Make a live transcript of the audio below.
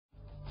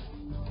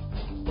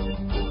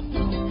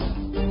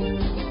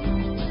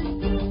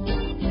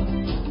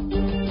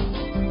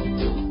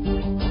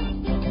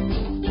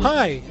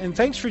Hi, and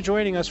thanks for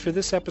joining us for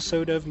this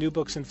episode of New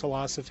Books in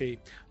Philosophy.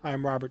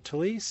 I'm Robert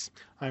Talisse.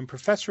 I'm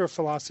professor of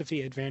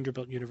philosophy at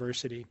Vanderbilt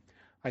University.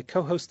 I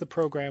co-host the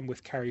program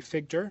with Carrie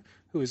Figdor,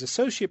 who is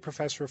associate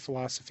professor of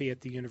philosophy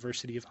at the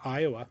University of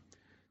Iowa.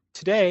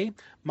 Today,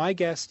 my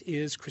guest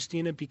is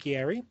Christina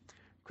Bicchieri.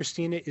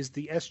 Christina is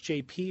the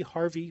S.J.P.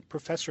 Harvey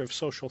Professor of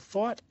Social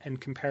Thought and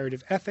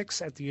Comparative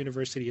Ethics at the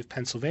University of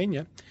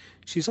Pennsylvania.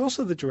 She's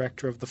also the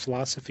director of the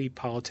Philosophy,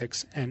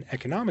 Politics, and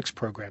Economics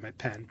program at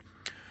Penn.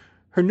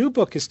 Her new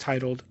book is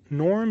titled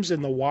Norms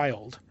in the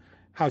Wild: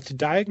 How to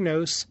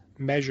Diagnose,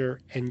 Measure,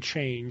 and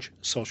Change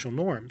Social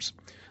Norms.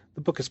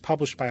 The book is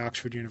published by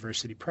Oxford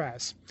University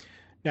Press.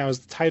 Now, as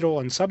the title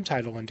and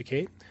subtitle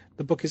indicate,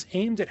 the book is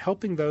aimed at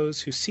helping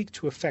those who seek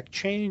to effect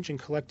change in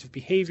collective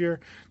behavior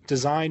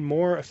design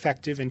more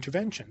effective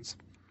interventions.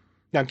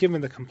 Now,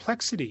 given the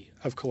complexity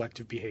of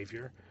collective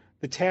behavior,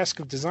 the task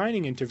of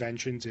designing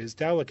interventions is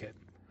delicate.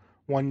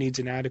 One needs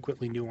an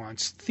adequately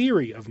nuanced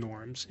theory of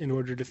norms in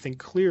order to think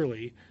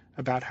clearly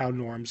about how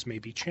norms may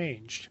be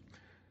changed.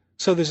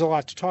 So there's a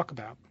lot to talk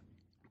about.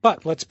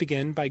 But let's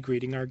begin by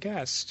greeting our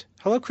guest.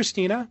 Hello,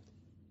 Christina.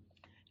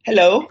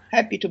 Hello,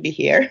 happy to be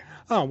here.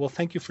 Oh, well,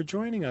 thank you for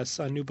joining us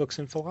on New Books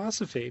in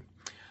Philosophy.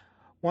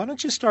 Why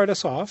don't you start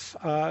us off,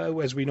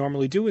 as we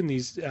normally do in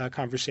these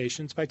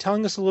conversations, by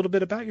telling us a little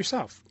bit about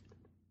yourself?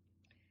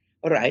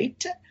 All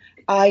right.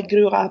 I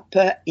grew up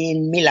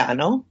in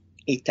Milano,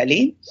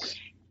 Italy,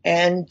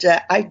 and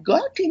I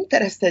got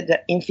interested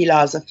in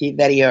philosophy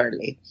very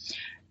early.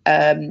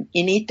 In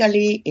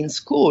Italy, in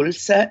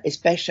schools,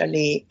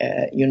 especially,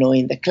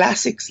 in the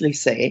classics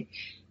lycée,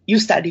 you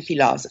study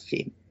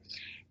philosophy,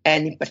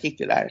 and in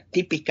particular,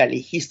 typically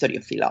history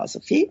of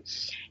philosophy.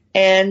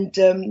 And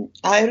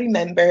I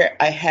remember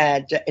I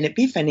had an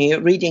epiphany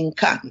reading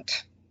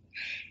Kant.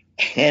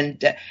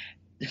 And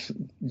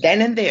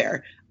then and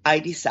there, I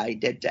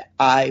decided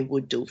I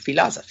would do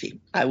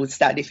philosophy. I would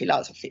study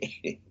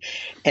philosophy.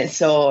 And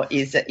so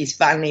it's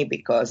funny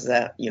because,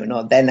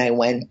 then I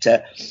went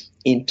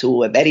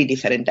into a very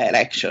different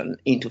direction,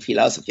 into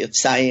philosophy of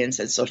science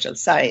and social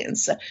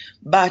science.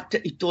 But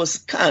it was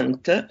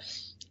Kant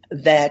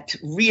that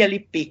really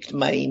piqued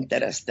my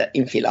interest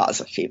in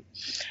philosophy.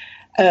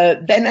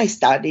 Then I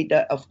studied,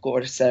 of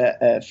course,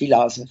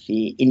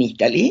 philosophy in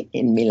Italy,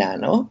 in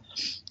Milano.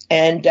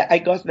 And I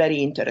got very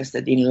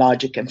interested in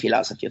logic and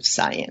philosophy of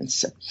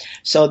science.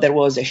 So there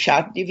was a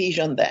sharp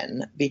division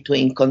then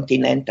between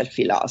continental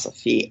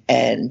philosophy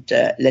and,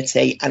 let's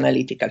say,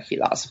 analytical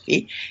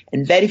philosophy.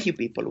 And very few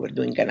people were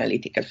doing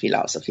analytical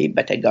philosophy,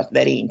 but I got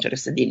very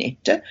interested in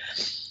it.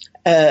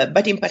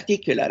 But in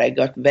particular, I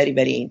got very,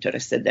 very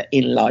interested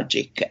in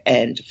logic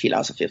and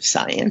philosophy of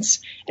science.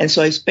 And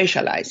so I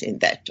specialized in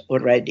that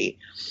already,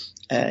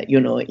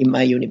 in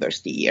my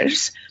university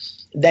years.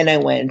 Then I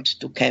went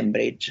to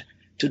Cambridge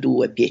to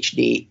do a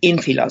PhD in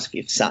philosophy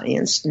of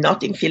science,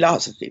 not in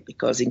philosophy,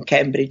 because in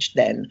Cambridge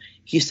then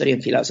history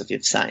and philosophy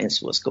of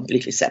science was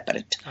completely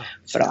separate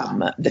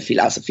from the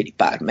philosophy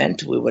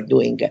department. We were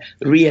doing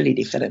really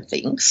different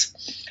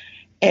things.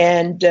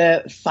 And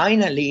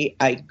finally,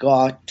 I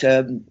got,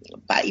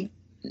 by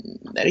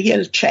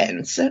real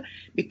chance,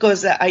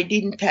 because I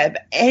didn't have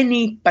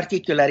any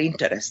particular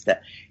interest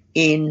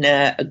in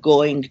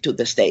going to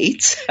the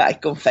States, I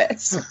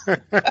confess.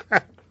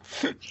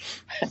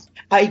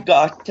 I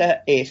got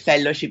a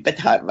fellowship at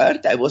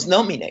Harvard. I was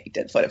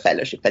nominated for a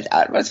fellowship at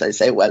Harvard, so I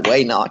said, well,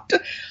 why not?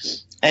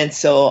 And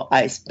so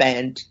I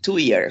spent 2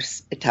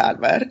 years at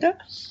Harvard,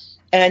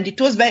 and it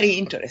was very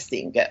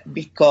interesting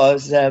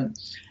because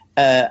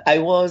I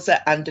was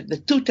under the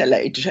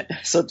tutelage,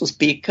 so to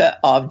speak,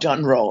 of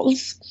John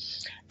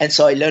Rawls, and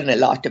so I learned a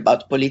lot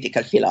about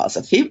political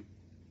philosophy,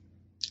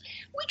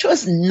 which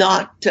was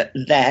not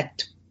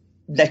that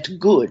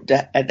good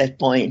at that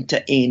point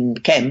in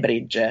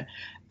Cambridge,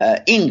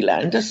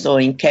 England. So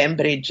in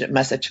Cambridge,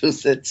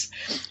 Massachusetts,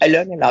 I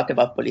learned a lot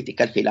about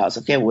political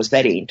philosophy. I was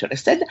very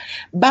interested.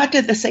 But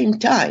at the same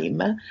time,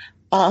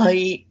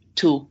 I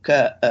took,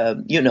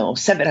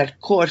 several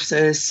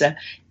courses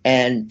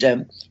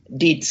and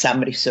did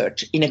some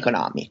research in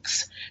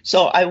economics.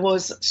 So I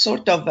was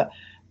sort of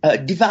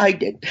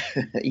divided,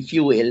 if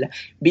you will,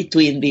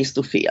 between these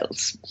two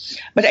fields.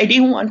 But I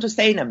didn't want to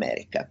stay in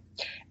America.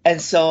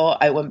 And so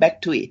I went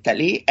back to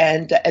Italy.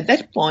 And at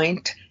that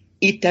point,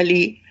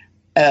 Italy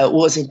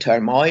was in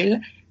turmoil.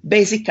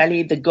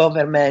 Basically, the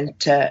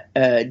government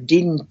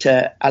didn't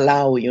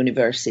allow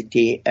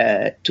university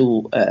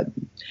to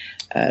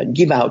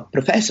give out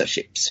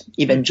professorships,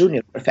 even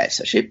junior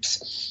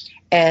professorships.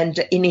 And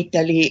in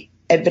Italy,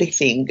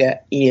 everything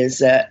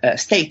is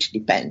state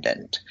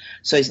dependent.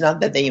 So it's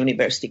not that the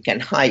university can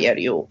hire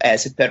you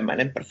as a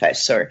permanent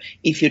professor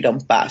if you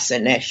don't pass a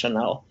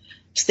national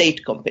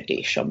state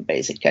competition,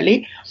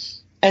 basically.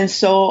 And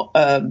so,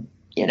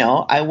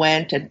 I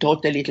went and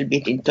taught a little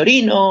bit in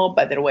Torino,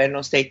 but there were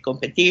no state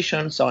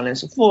competitions, so on and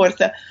so forth.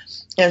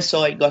 And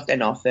so I got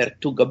an offer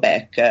to go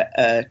back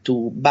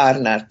to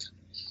Barnard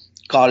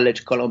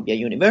College, Columbia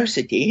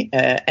University.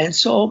 And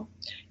so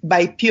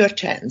by pure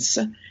chance,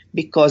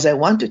 because I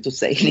wanted to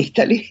stay in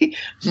Italy,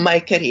 my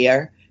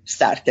career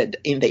started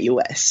in the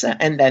US,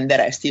 and then the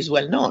rest is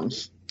well known.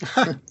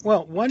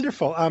 Well,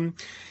 wonderful.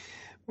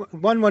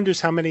 One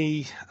wonders how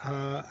many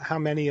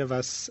of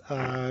us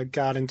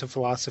got into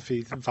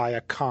philosophy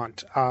via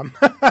Kant.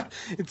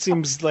 It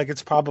seems like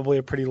it's probably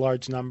a pretty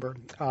large number.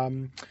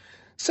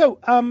 So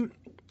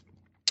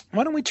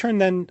why don't we turn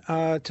then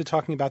to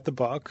talking about the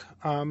book?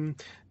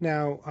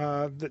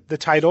 Now, the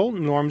title,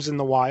 Norms in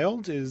the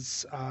Wild,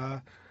 is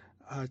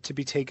to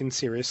be taken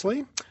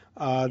seriously.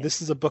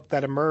 This is a book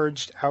that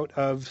emerged out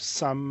of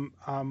some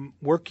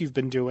work you've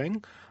been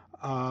doing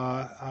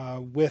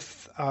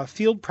with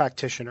field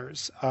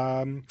practitioners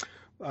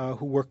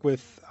who work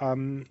with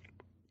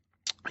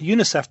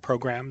UNICEF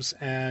programs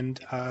and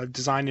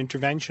design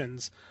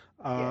interventions.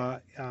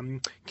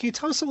 Can you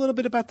tell us a little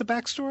bit about the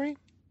backstory?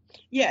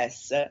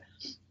 Yes.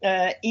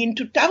 In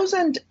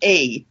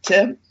 2008,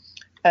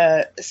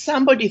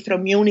 somebody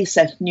from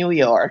UNICEF New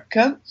York,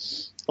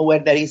 where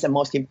there is a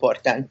most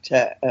important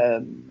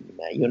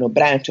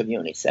branch of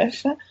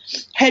UNICEF,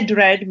 had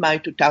read my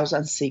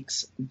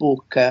 2006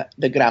 book,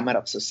 The Grammar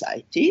of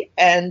Society,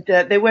 and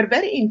they were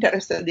very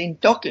interested in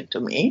talking to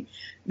me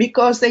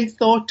because they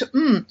thought,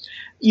 a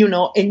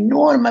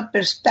normal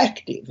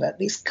perspective,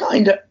 this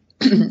kind of,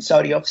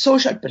 of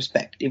social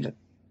perspective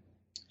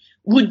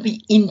would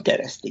be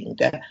interesting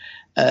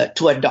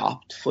to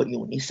adopt for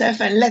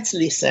UNICEF, and let's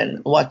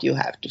listen what you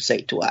have to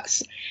say to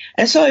us.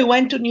 And so I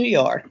went to New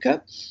York.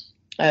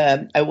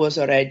 I was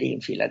already in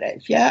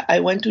Philadelphia.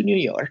 I went to New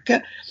York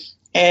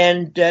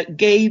and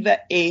gave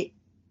a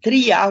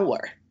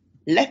 3-hour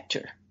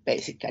lecture,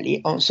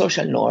 basically, on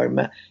social norm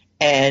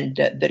and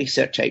the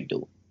research I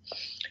do.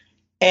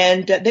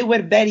 And they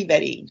were very,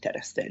 very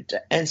interested,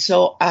 and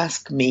so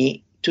asked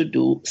me to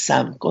do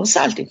some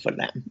consulting for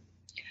them,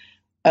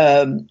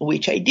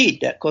 which I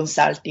did.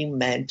 Consulting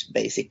meant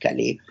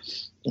basically,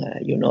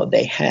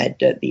 they had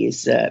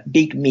this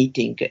big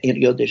meeting in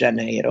Rio de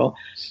Janeiro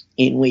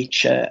in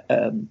which,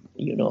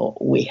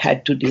 we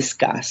had to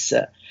discuss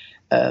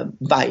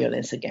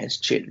violence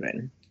against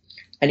children,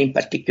 and in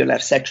particular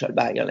sexual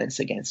violence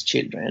against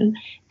children,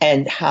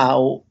 and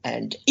how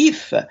and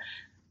if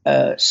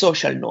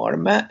social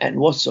norm and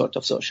what sort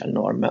of social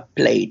norm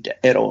played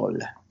a role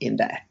in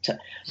that.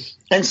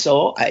 And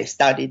so I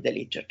studied the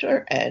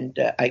literature and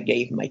I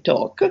gave my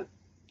talk.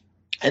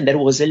 And there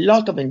was a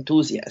lot of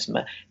enthusiasm.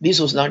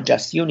 This was not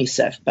just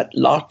UNICEF, but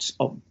lots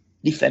of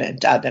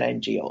different other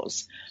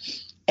NGOs.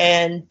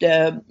 And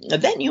then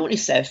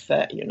UNICEF,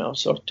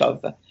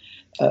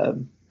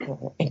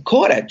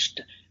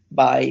 encouraged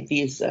by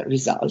this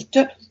result,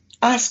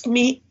 asked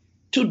me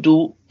to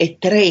do a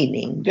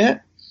training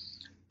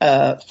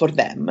for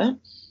them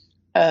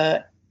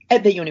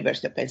at the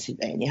University of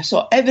Pennsylvania.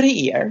 So every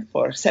year,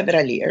 for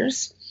several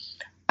years,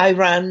 I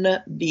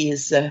ran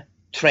this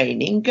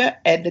training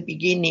at the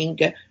beginning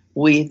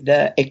with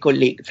a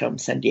colleague from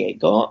San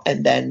Diego,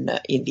 and then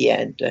in the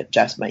end,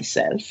 just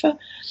myself.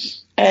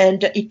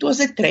 And it was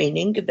a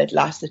training that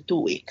lasted 2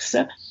 weeks,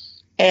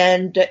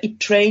 and it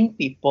trained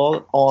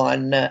people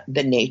on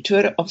the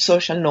nature of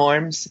social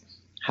norms,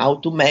 how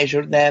to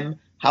measure them,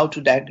 how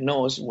to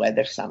diagnose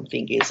whether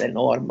something is a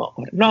norm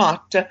or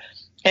not,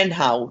 and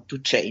how to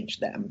change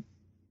them.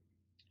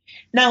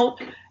 Now,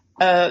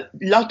 a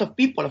lot of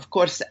people, of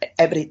course,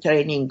 every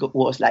training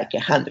was like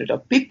 100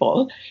 of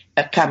people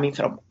coming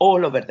from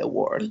all over the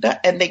world,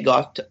 and they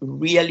got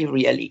really,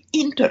 really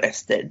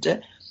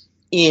interested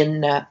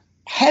in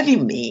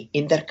having me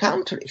in their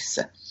countries,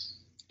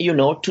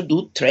 to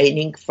do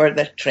training,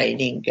 further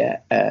training,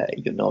 to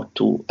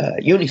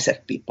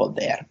UNICEF people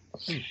there.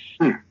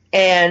 Mm-hmm.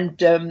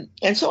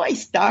 And so I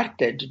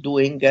started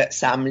doing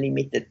some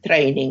limited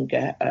training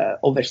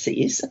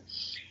overseas.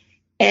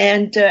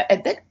 And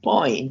at that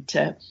point,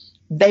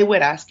 they were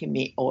asking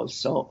me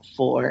also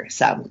for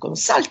some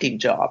consulting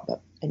job.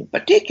 And in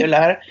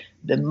particular,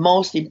 the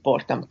most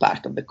important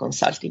part of the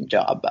consulting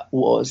job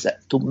was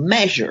to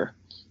measure.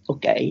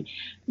 Okay,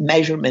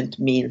 measurement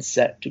means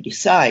to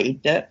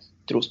decide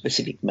through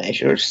specific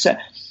measures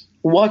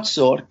what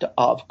sort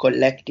of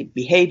collective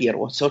behavior,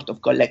 what sort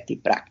of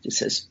collective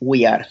practices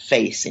we are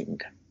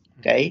facing.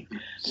 Okay,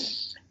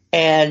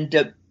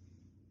 and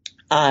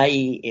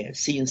I,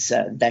 since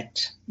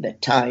that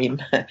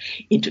time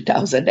in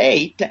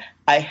 2008,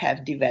 I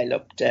have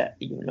developed,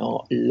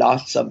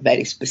 lots of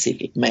very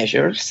specific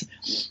measures,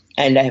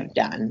 and I have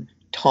done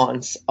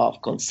tons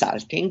of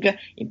consulting.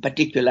 In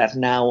particular,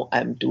 now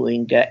I'm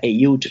doing a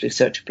huge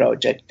research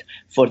project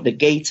for the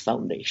Gates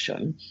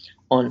Foundation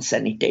on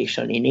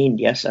sanitation in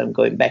India. So I'm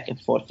going back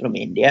and forth from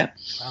India.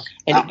 Wow.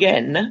 And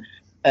again,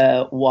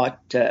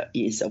 what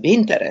is of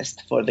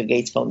interest for the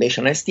Gates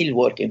Foundation, I'm still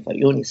working for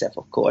UNICEF,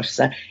 of course,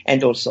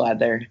 and also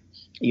other,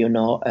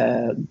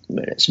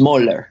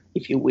 smaller,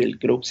 if you will,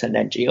 groups and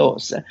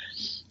NGOs,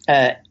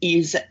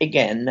 is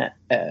again,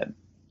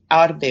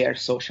 are there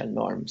social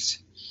norms,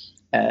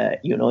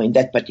 in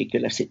that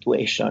particular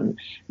situation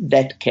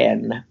that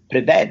can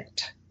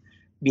prevent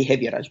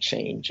behavioral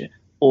change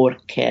or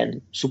can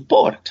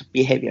support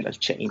behavioral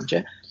change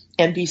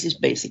And this is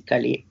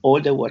basically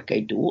all the work I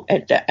do,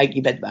 and I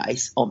give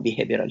advice on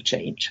behavioral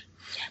change.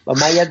 But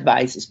my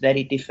advice is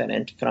very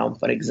different from,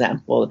 for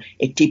example,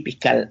 a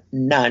typical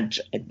nudge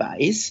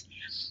advice,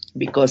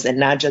 because a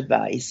nudge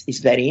advice is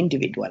very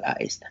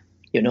individualized.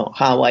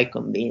 How I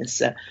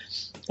convince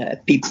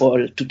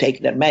people to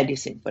take their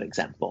medicine, for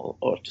example,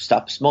 or to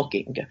stop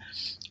smoking.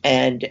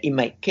 And in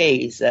my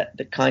case,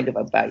 the kind of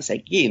advice I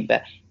give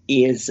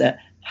is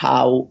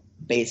how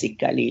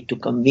basically to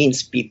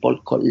convince people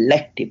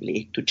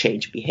collectively to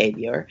change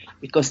behavior,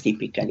 because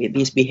typically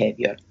these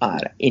behaviors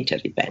are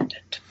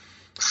interdependent.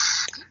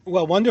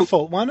 Well,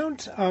 wonderful. Why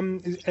don't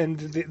and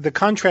the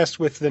contrast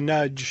with the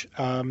nudge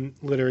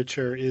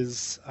literature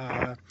is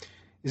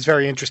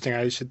very interesting.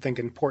 I should think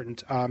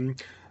important,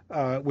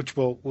 which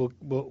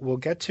we'll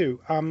get to.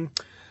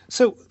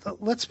 So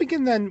let's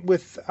begin then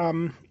with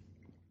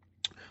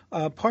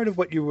part of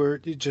what you were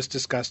just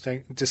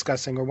discussing,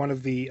 or one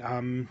of the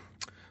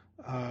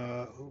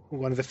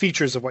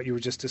features of what you were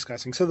just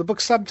discussing. So the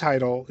book's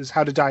subtitle is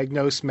How to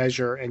Diagnose,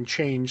 Measure, and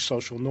Change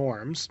Social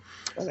Norms.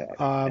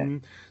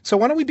 So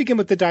why don't we begin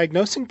with the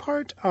diagnosing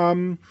part?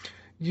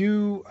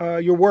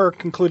 Your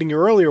work, including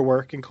your earlier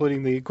work,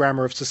 including the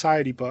Grammar of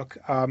Society book,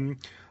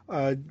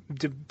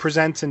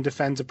 presents and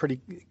defends a pretty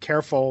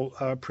careful,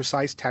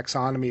 precise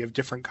taxonomy of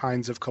different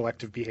kinds of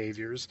collective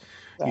behaviors.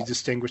 Right. You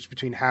distinguish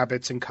between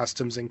habits and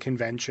customs and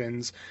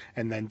conventions,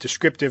 and then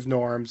descriptive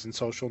norms and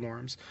social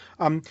norms.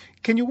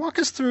 Can you walk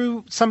us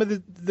through some of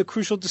the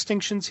crucial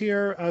distinctions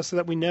here, so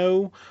that we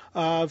know,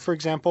 for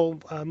example,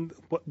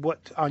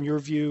 what on your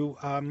view,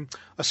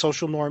 a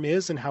social norm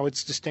is and how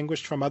it's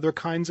distinguished from other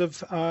kinds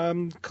of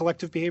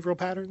collective behavioral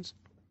patterns?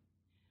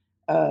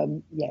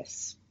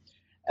 Yes.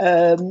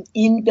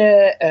 In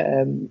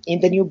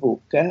the new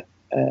book,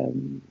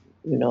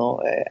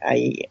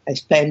 I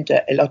spent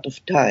a lot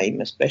of time,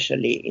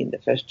 especially in the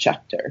first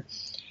chapter,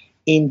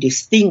 in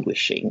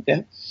distinguishing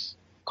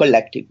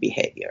collective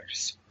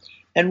behaviors.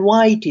 And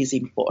why it is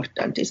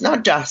important is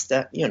not just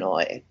a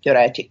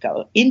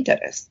theoretical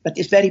interest, but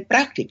it's very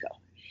practical,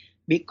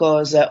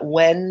 because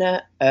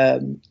when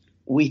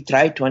we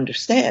try to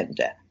understand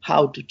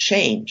how to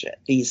change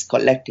these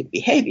collective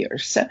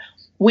behaviors,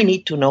 we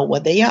need to know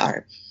what they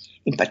are.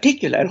 In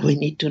particular, we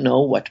need to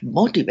know what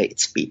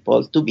motivates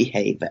people to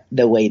behave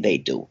the way they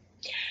do.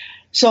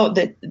 So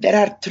there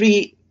are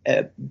three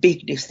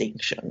big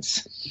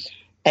distinctions.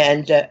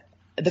 And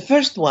the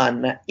first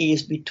one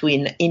is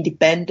between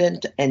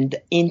independent and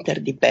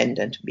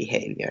interdependent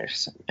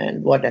behaviors.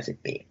 And what does it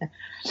mean?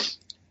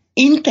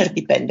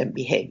 Interdependent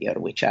behavior,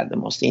 which are the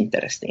most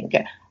interesting,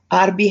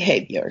 are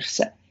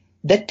behaviors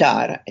that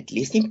are, at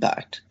least in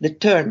part,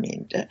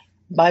 determined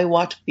by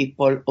what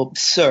people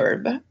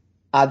observe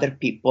other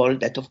people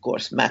that, of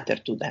course, matter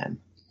to them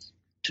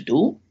to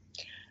do,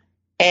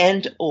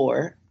 and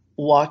or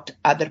what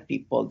other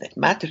people that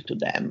matter to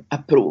them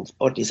approve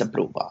or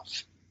disapprove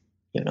of.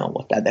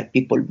 What other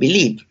people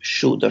believe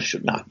should or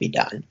should not be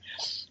done.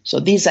 So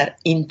these are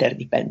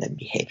interdependent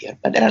behavior.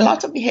 But there are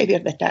lots of behavior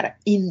that are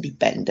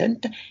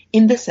independent,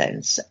 in the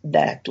sense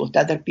that what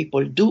other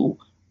people do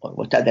or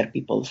what other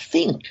people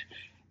think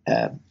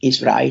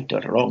is right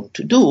or wrong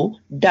to do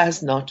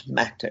does not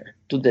matter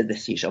to the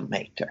decision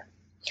maker.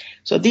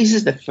 So this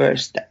is the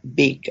first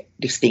big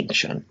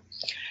distinction.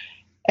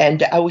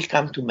 And I will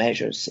come to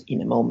measures in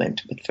a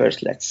moment, but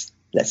first let's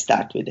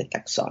start with the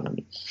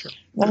taxonomy. Sure.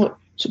 Now,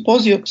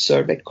 suppose you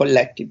observe a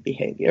collective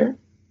behavior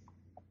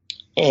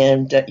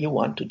and you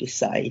want to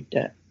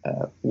decide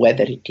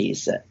whether it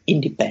is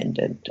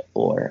independent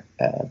or,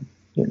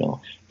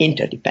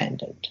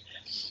 interdependent.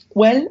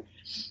 Well,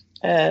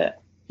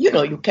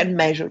 you can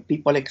measure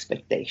people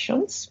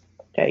expectations.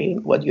 Okay,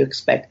 what you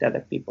expect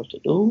other people to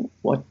do,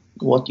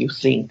 what you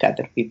think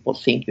other people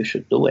think you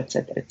should do,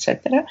 etc.,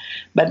 etc.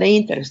 But the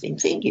interesting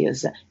thing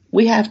is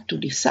we have to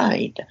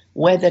decide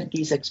whether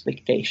these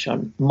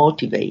expectations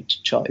motivate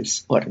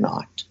choice or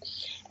not.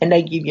 And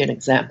I give you an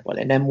example,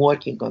 and I'm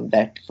working on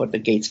that for the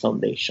Gates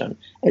Foundation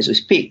as we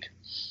speak.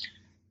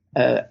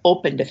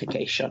 Open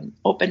defecation.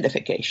 Open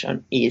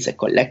defecation is a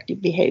collective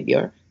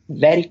behavior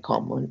very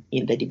common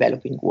in the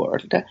developing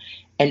world,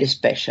 and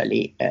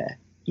especially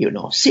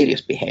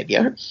serious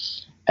behavior,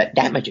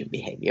 damaging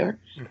behavior,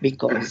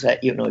 because,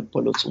 it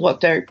pollutes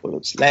water, it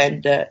pollutes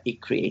land,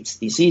 it creates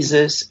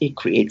diseases, it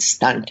creates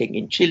stunting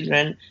in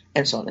children,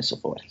 and so on and so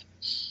forth.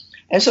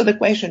 And so the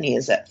question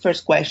is,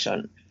 first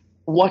question,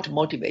 what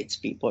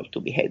motivates people to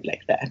behave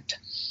like that?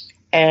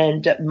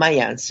 And my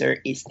answer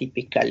is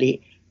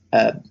typically,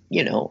 the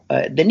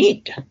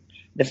need,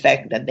 the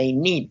fact that they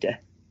need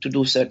to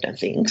do certain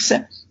things,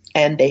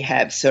 and they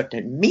have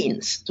certain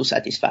means to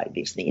satisfy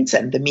these needs,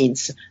 and the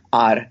means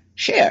are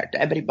shared.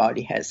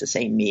 Everybody has the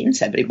same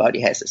means,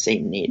 everybody has the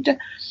same need,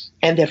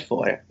 and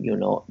therefore,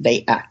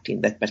 they act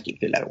in that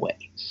particular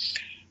way.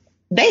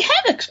 They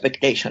have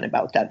expectation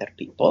about other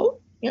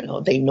people,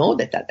 they know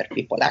that other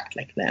people act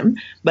like them,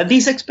 but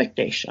these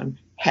expectations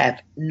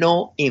have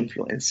no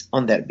influence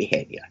on their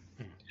behavior.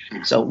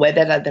 So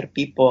whether other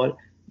people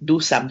do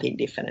something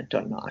different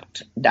or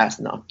not does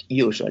not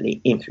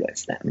usually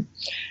influence them.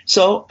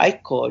 So I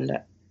call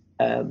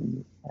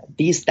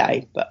this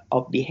type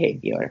of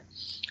behavior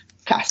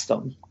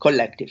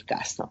collective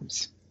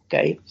customs.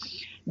 Okay.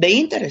 The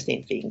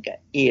interesting thing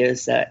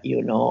is, a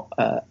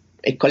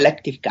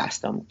collective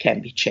custom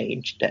can be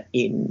changed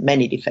in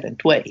many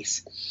different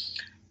ways.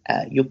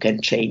 You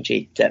can change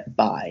it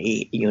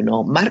by,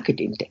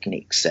 marketing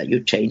techniques.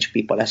 You change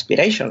people's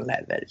aspiration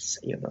levels.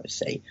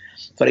 Say,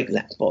 for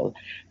example,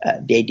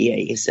 the idea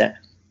is,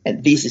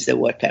 and this is the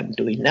work I'm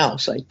doing now,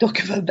 so I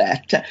talk about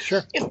that.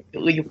 Sure.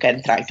 You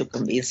can try to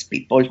convince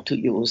people to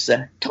use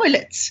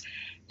toilets.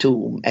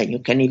 And you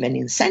can even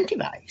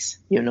incentivize,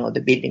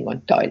 the building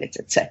on toilets,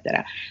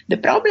 etc. The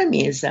problem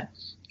is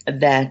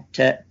that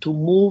to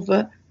move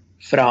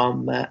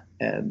from,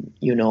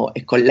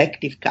 a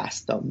collective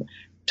custom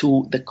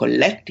to the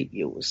collective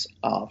use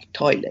of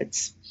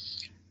toilets,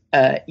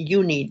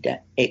 you need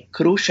a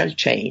crucial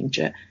change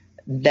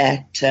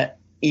that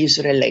is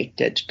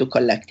related to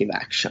collective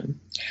action.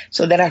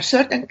 So there are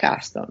certain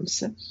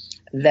customs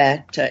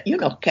that,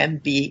 can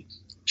be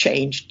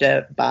changed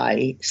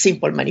by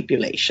simple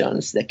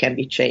manipulations, that can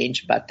be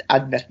changed by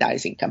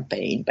advertising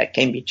campaign, that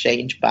can be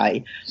changed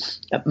by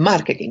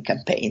marketing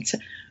campaigns.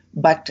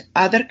 But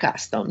other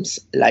customs,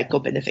 like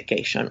open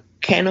defecation,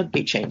 cannot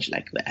be changed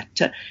like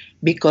that,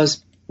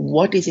 because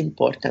what is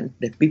important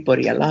that people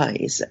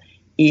realize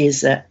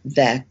is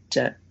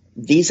that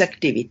this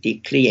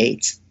activity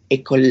creates a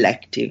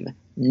collective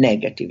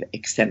negative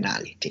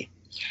externality.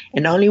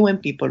 And only when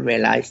people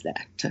realize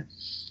that,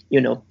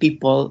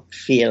 people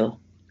feel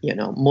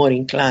more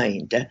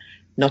inclined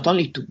not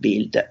only to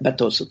build,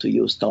 but also to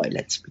use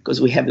toilets,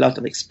 because we have a lot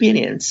of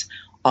experience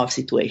of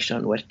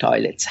situations where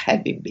toilets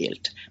have been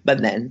built,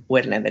 but then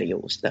were never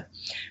used.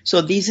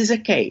 So this is a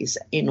case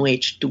in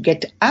which to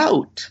get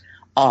out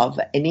of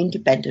an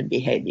independent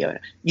behavior,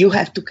 you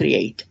have to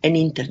create an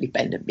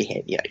interdependent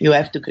behavior. You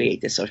have to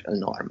create a social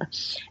norm.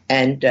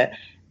 And,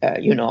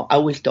 I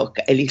will talk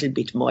a little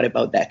bit more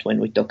about that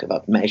when we talk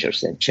about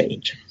measures and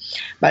change.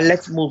 But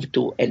let's move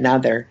to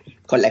another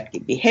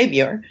collective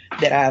behavior.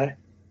 There are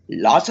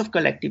lots of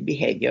collective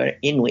behavior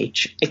in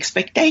which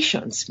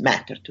expectations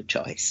matter to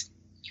choice.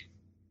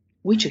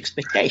 Which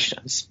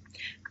expectations?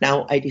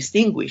 Now, I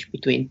distinguish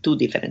between two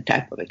different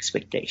types of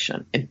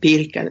expectation,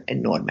 empirical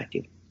and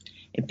normative.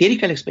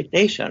 Empirical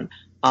expectation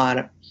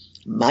are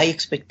my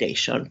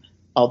expectation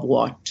of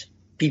what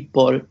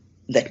people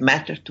that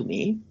matter to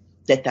me,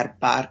 that are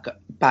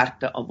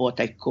part of what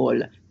I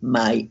call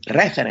my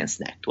reference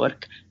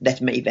network, that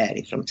may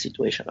vary from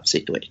situation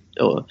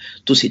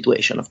to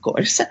situation, of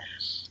course.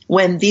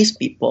 When these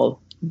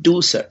people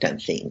do certain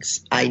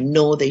things, I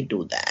know they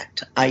do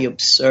that. I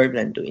observe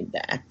them doing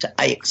that.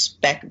 I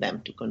expect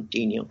them to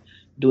continue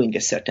doing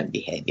a certain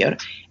behavior.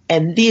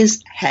 And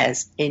this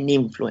has an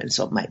influence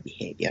on my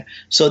behavior.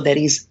 So there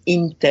is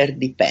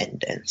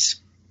interdependence.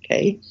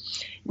 Okay?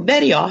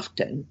 Very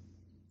often,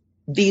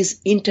 this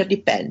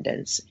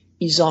interdependence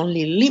is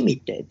only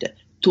limited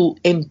to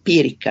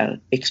empirical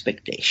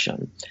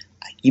expectation.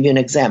 I'll give you an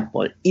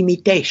example.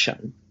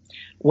 Imitation.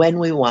 When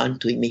we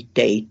want to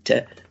imitate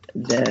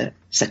the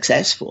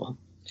successful,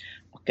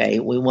 okay,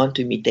 we want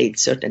to imitate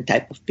certain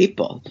type of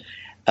people.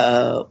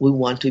 We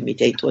want to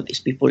imitate what these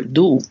people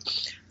do.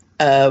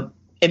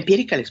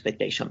 Empirical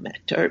expectation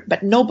matter,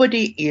 but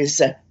nobody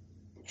is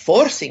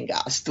forcing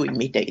us to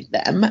imitate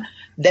them.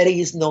 There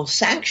is no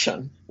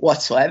sanction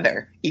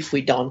whatsoever if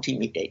we don't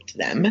imitate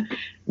them.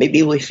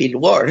 Maybe we feel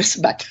worse,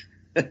 but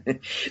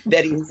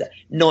there is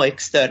no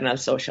external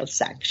social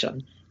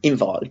sanction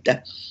involved.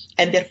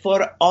 And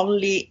therefore,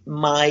 only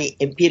my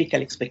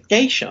empirical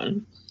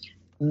expectation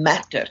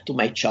matter to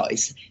my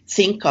choice.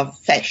 Think of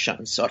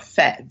fashions or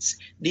fads.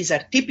 These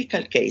are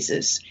typical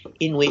cases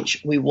in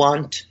which we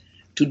want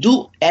to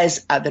do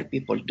as other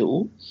people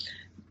do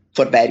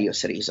for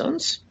various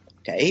reasons.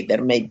 Okay,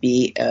 there may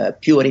be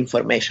pure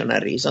informational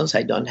reasons.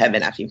 I don't have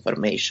enough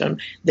information.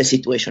 The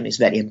situation is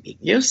very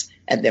ambiguous,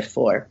 and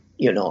therefore,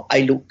 I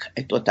look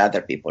at what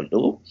other people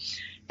do.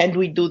 And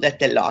we do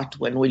that a lot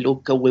when we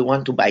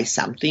want to buy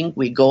something.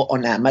 We go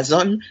on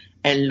Amazon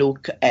and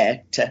look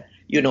at,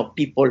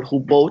 people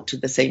who bought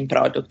the same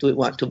product we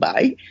want to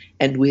buy,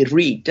 and we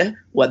read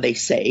what they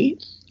say.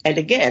 And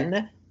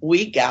again,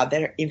 we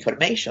gather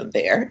information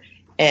there,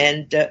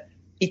 and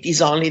it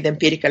is only the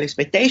empirical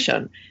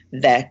expectation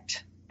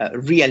that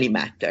really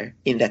matter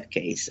in that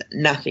case,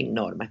 nothing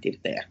normative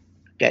there,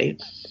 okay?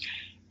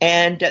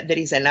 And there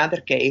is another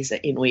case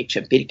in which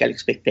empirical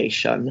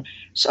expectation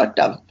sort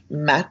of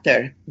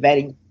matter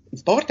very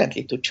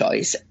importantly to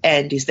choice,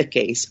 and is the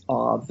case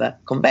of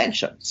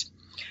conventions.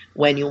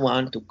 When you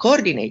want to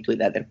coordinate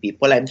with other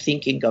people, I'm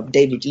thinking of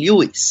David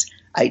Lewis'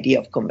 idea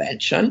of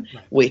convention,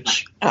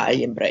 which I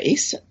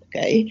embrace,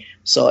 okay?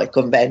 So a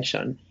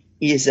convention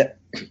is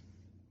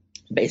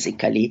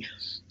basically,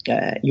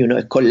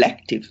 a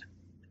collective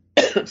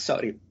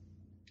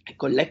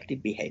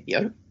collective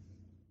behavior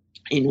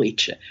in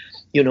which,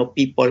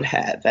 people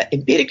have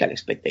empirical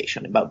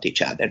expectation about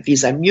each other.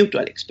 These are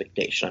mutual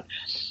expectation.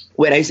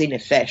 Whereas in a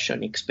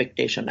fashion,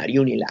 expectations are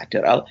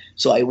unilateral.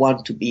 So I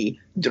want to be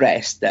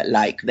dressed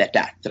like that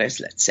actress,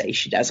 let's say.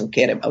 She doesn't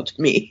care about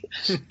me.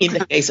 In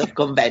the case of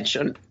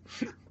convention,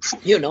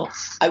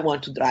 I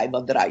want to drive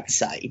on the right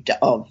side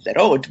of the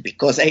road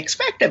because I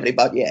expect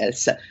everybody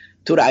else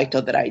to ride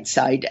on the right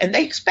side, and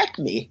they expect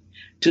me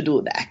to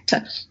do that.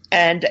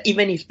 And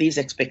even if these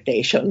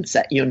expectations,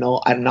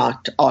 are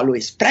not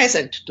always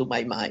present to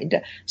my mind,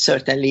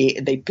 certainly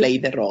they play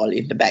the role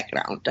in the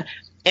background.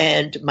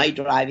 And my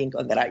driving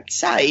on the right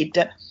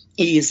side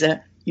is,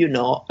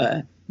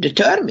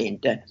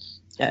 determined,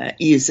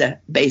 is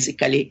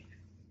basically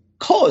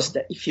caused,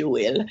 if you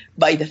will,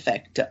 by the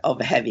fact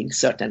of having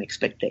certain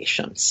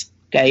expectations.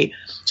 Okay,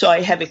 so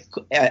I have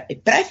a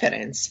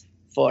preference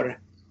for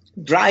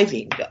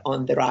driving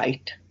on the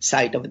right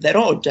side of the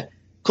road,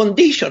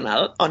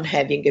 conditional on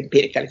having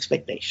empirical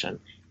expectation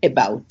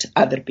about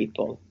other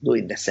people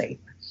doing the same.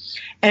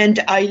 And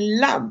I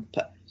lump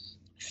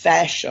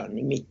fashion,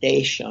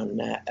 imitation,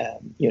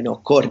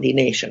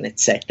 coordination,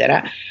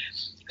 etc.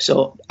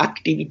 So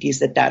activities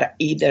that are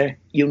either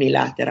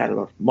unilateral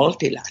or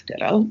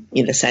multilateral,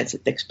 in the sense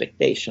that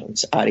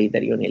expectations are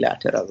either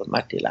unilateral or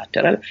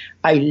multilateral,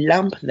 I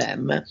lump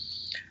them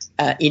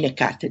in a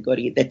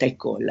category that I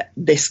call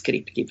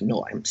descriptive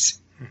norms.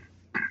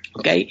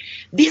 Okay,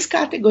 this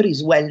category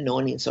is well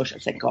known in social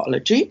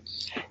psychology.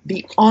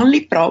 The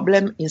only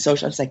problem in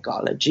social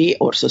psychology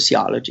or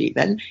sociology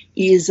even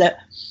is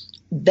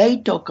they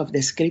talk of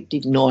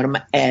descriptive norm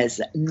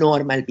as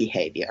normal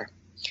behavior.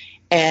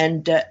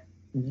 And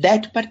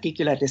that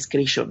particular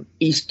description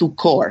is too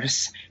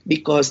coarse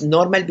because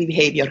normal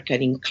behavior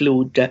can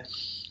include,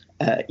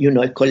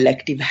 a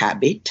collective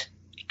habit,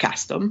 a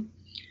custom,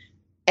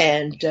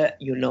 and,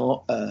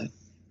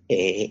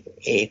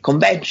 a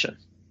convention.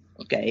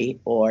 Okay,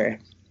 or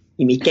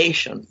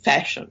imitation,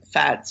 fashion,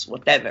 fads,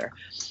 whatever.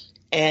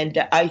 And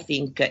I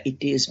think it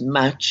is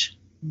much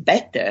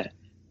better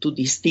to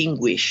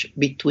distinguish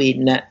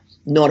between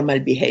normal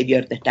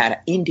behavior that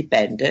are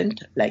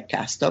independent, like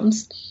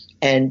customs,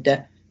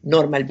 and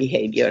normal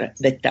behavior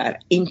that are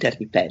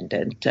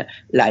interdependent,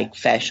 like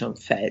fashion,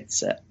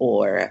 fads,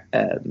 or,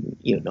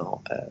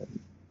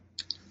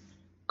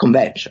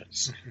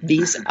 conventions.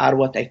 These are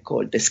what I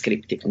call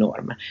descriptive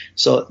norm.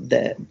 So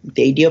the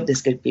idea of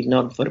descriptive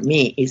norm for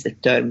me is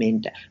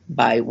determined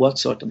by what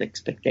sort of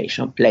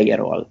expectation play a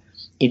role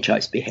in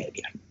choice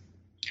behavior.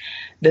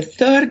 The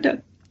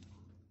third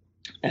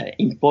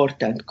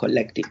important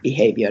collective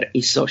behavior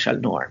is social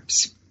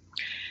norms.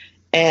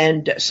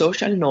 And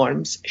social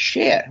norms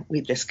share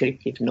with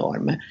descriptive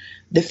norm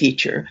the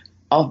feature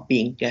of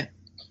being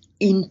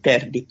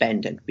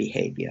interdependent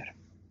behavior.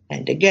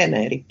 And again,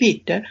 I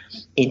repeat,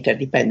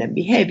 interdependent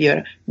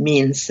behavior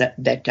means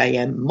that I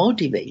am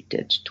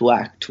motivated to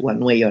act one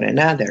way or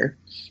another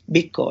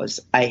because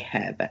I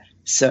have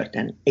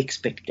certain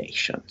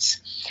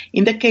expectations.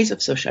 In the case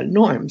of social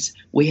norms,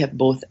 we have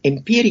both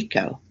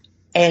empirical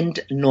and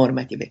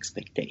normative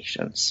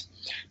expectations.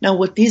 Now,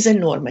 what is a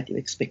normative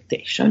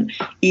expectation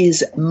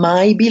is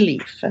my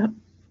belief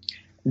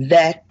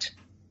that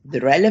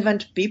the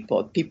relevant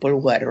people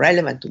who are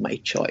relevant to my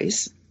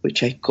choice,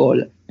 which I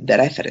call the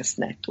reference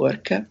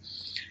network,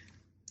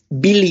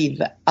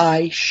 believe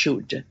I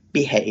should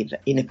behave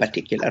in a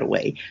particular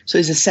way. So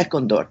it's a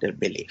second order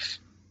belief.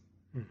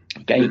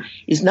 Okay?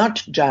 It's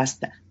not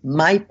just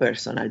my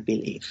personal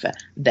belief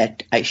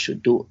that I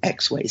should do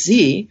X, Y,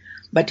 Z,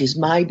 but it's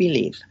my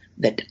belief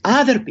that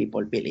other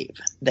people believe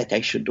that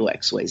I should do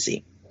X, Y,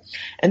 Z.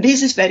 And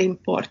this is very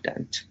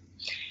important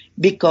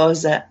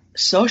because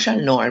social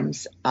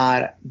norms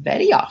are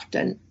very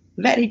often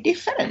very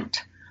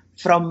different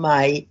from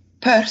my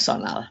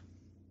personal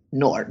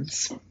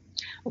norms.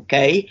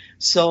 Okay,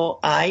 so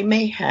I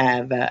may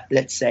have,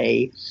 let's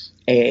say,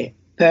 a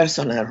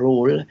personal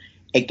rule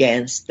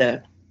against,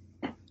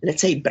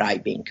 let's say,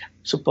 bribing.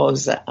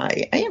 Suppose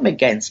I am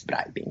against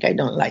bribing. I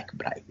don't like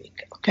bribing.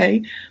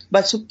 Okay,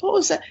 but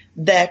suppose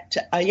that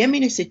I am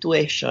in a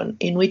situation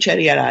in which I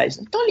realize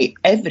not only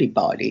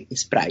everybody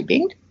is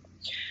bribing,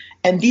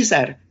 and these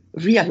are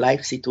real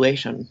life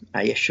situations,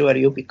 I assure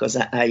you, because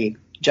I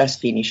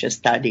just finished a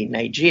study in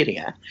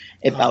Nigeria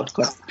about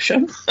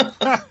corruption.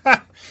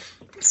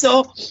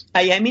 So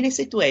I am in a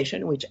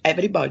situation in which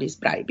everybody is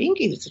bribing,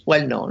 it's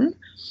well known,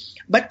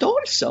 but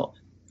also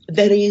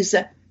there is,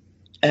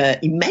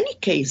 in many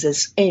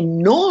cases, a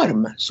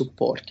norm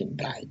supporting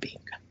bribing.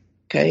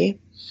 Okay,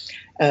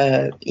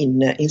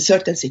 in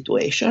certain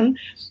situations,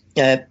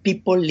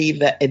 people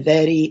live a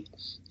very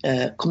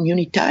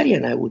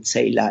communitarian, I would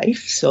say,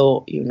 life.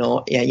 So,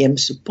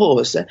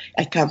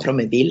 I come from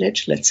a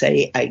village, let's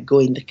say I go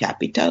in the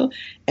capital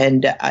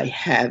and I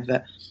have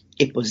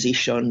a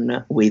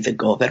position with the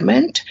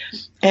government,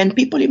 and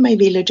people in my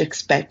village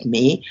expect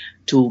me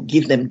to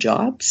give them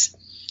jobs,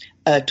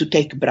 to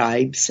take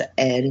bribes,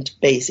 and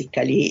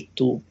basically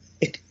to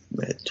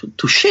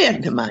share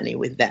the money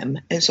with them,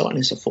 and so on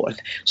and so forth.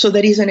 So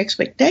there is an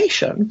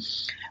expectation,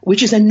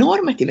 which is a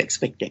normative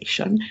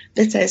expectation,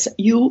 that says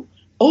you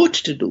ought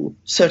to do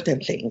certain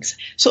things.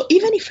 So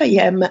even if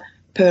I am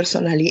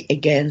personally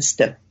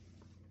against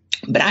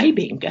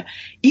bribing,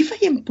 if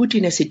I am put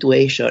in a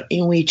situation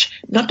in which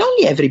not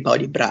only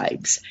everybody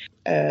bribes,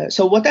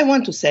 so what I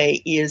want to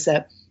say is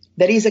there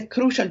is a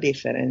crucial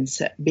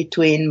difference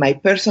between my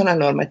personal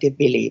normative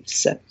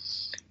beliefs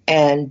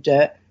and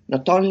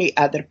not only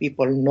other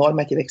people's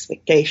normative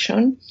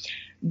expectation,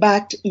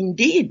 but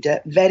indeed,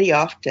 very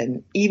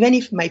often, even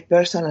if my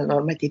personal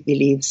normative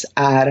beliefs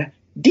are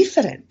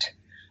different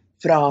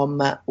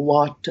from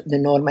what the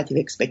normative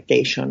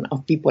expectation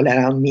of people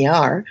around me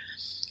are,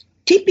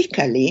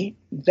 typically,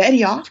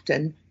 very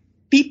often,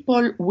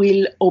 people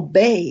will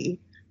obey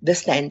the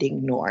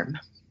standing norm.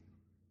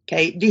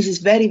 Okay, this is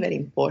very, very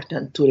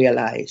important to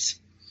realize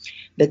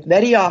that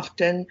very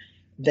often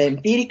the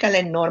empirical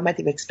and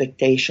normative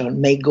expectation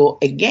may go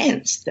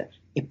against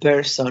a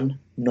person's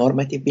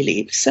normative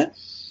beliefs,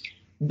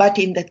 but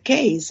in that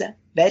case,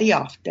 very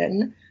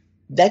often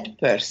that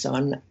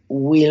person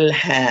will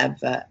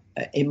have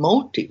a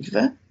motive.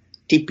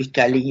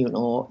 Typically,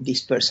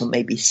 this person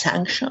may be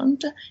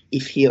sanctioned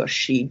if he or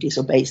she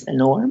disobeys the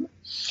norm,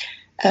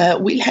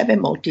 will have a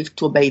motive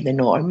to obey the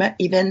norm,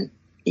 even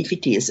if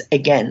it is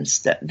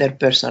against their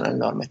personal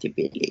normative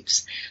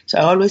beliefs. So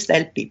I always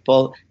tell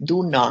people,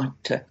 do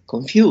not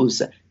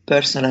confuse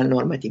personal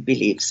normative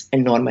beliefs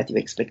and normative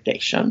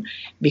expectation,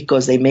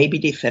 because they may be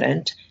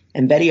different,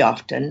 and very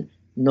often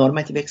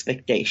normative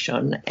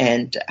expectation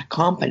and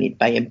accompanied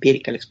by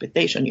empirical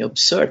expectation, you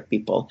observe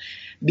people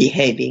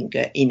behaving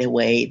in a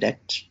way that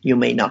you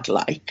may not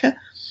like,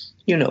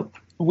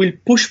 will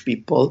push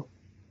people,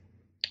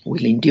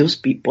 will induce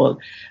people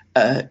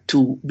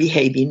to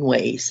behave in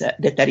ways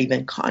that are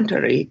even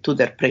contrary to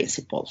their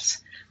principles.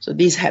 So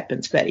this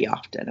happens very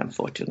often,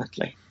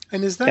 unfortunately.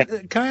 And is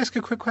that, can I ask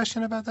a quick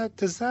question about that?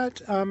 Does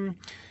that,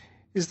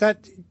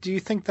 do you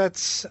think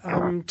that's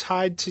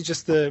tied to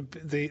just the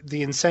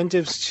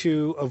incentives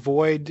to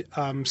avoid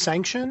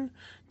sanction?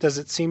 Does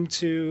it seem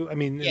to,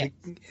 yes.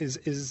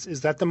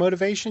 Is that the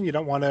motivation? You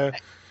don't want to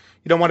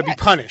be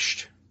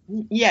punished.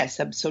 Yes,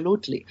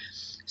 absolutely.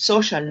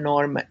 Social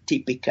norms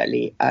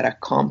typically are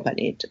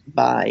accompanied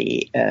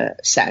by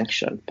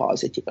sanction,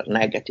 positive or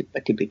negative,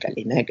 but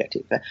typically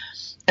negative.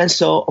 And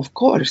so, of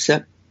course,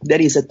 there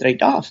is a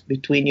trade-off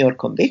between your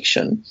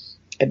conviction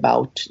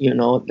about,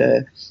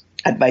 the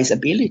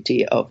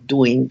advisability of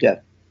doing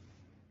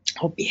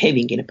or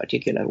behaving in a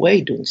particular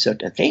way, doing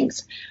certain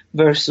things,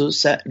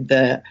 versus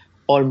the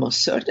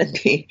almost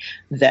certainty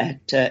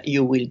that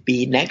you will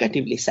be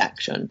negatively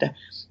sanctioned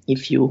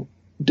if you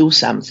do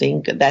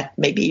something that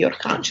maybe your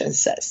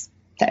conscience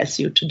tells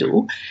you to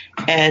do.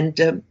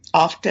 And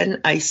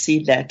often I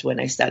see that when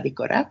I study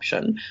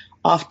corruption,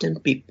 often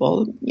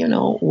people,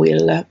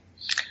 will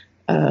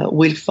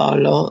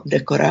follow the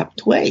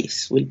corrupt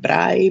ways, will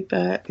bribe,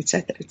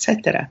 etc.,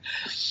 etc.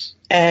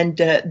 And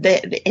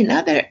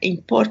another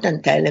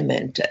important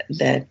element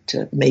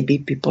that maybe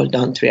people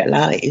don't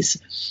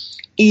realize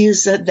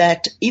is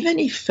that even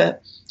if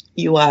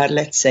you are,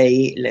 let's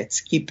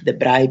keep the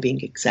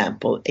bribing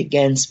example,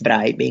 against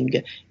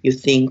bribing, you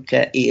think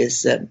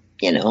is,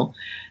 not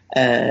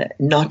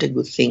a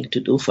good thing to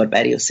do for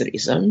various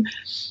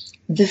reasons,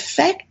 the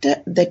fact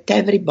that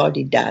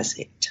everybody does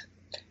it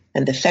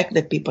and the fact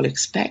that people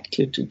expect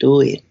you to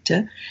do it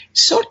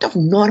sort of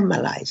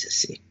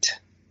normalizes it,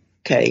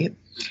 okay?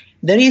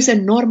 There is a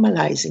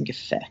normalizing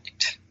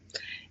effect,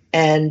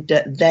 and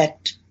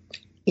that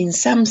in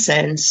some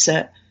sense,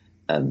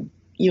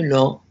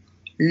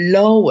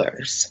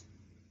 lowers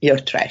your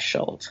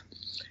threshold,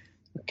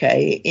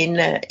 okay?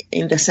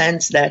 In the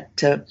sense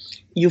that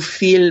you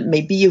still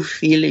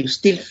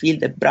feel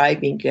that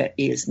bribing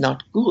is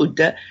not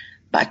good,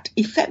 but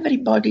if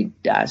everybody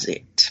does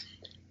it,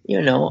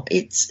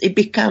 it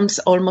becomes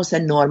almost a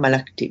normal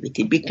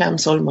activity,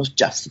 becomes almost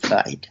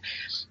justified.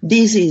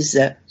 This is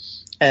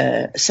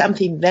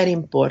something very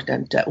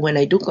important. When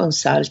I do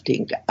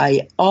consulting,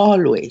 I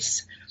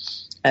always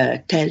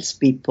tell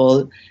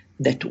people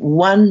that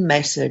one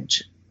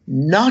message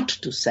not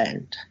to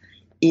send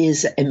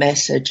is a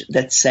message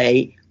that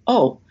say,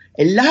 a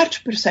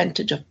large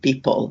percentage of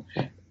people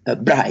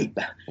bribe,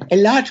 a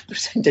large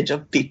percentage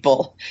of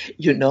people,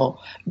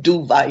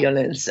 do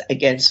violence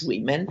against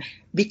women,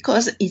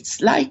 because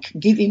it's like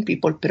giving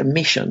people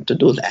permission to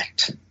do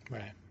that.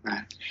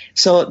 Right.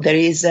 So there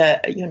is,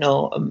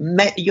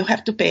 you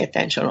have to pay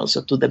attention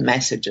also to the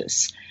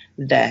messages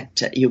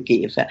that you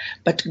give.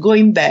 But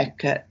going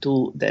back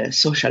to the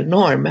social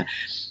norm,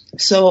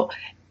 so,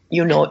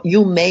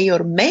 you may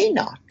or may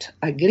not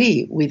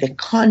agree with the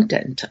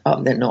content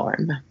of the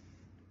norm,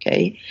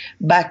 okay?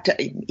 But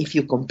if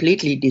you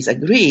completely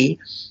disagree,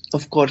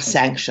 of course,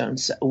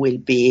 sanctions will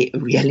be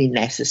really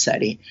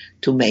necessary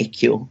to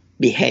make you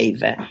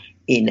behave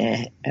in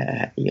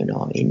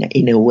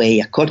a way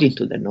according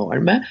to the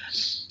norm.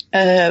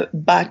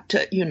 But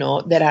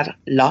there are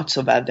lots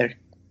of other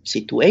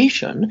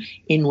situation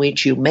in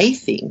which you may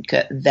think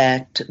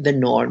that the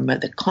norm,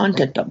 the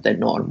content of the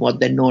norm, what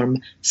the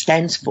norm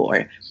stands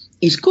for,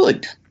 is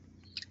good.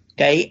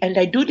 Okay, and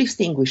I do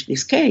distinguish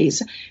this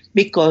case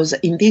because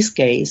in this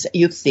case,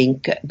 you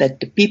think that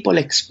the people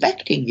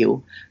expecting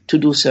you to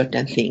do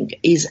certain thing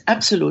is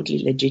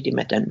absolutely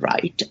legitimate and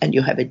right, and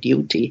you have a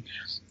duty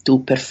to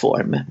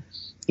perform,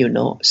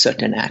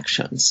 certain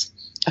actions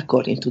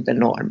according to the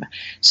norm.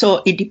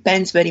 So it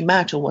depends very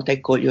much on what I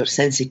call your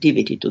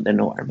sensitivity to the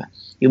norm.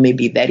 You may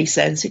be very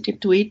sensitive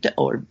to it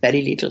or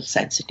very little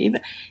sensitive,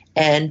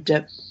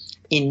 and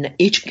in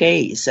each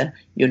case,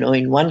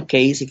 in one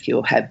case, if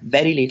you have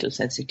very little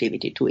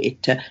sensitivity to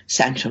it,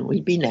 sanction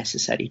will be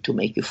necessary to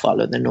make you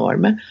follow the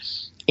norm.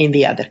 In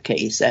the other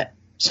case,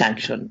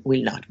 sanction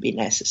will not be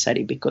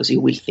necessary because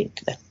you will think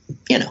that,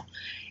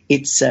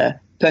 it's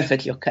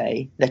perfectly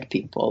okay that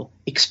people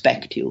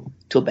expect you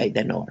to obey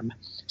the norm.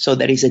 So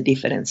there is a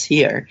difference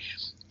here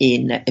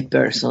in a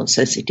person's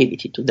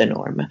sensitivity to the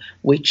norm,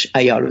 which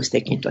I always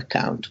take into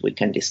account. We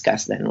can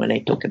discuss then when I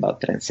talk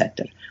about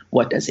trendsetter.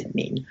 What does it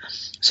mean?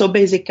 So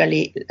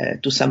basically,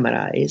 to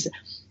summarize,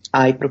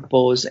 I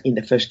propose in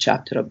the first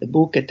chapter of the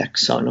book a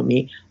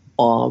taxonomy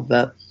of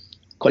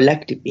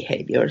collective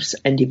behaviors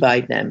and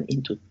divide them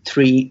into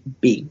three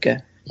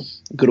big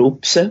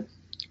groups: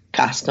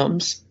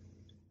 customs.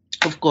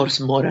 Of course,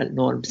 moral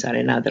norms are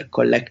another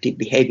collective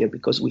behavior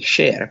because we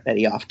share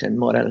very often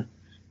moral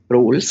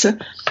rules,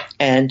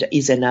 and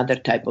is another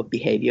type of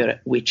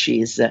behavior which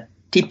is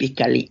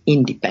typically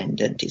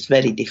independent. It's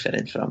very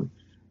different from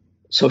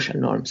social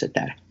norms that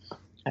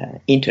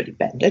are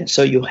interdependent.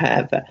 So you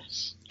have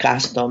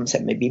customs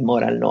and maybe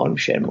moral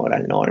norms, share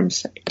moral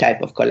norms, a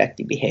type of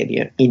collective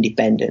behavior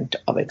independent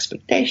of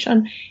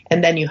expectation.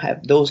 And then you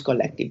have those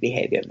collective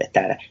behaviors that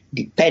are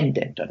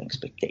dependent on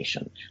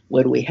expectation,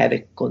 where we have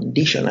a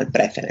conditional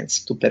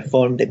preference to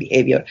perform the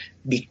behavior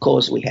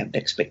because we have the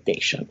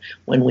expectation.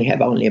 When we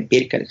have only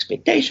empirical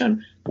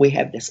expectation, we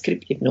have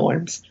descriptive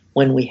norms.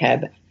 When we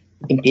have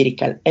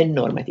empirical and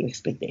normative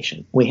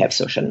expectation, we have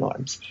social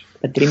norms.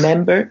 But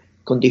remember,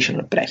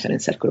 conditional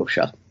preference are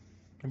crucial.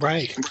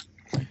 Right.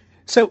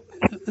 So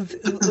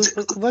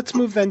let's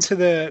move then to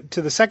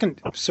the second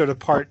sort of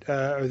part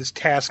or this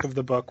task of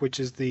the book,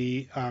 which is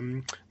the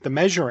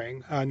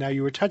measuring. Now,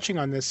 you were touching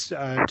on this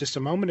just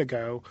a moment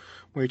ago,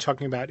 when you were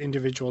talking about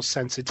individual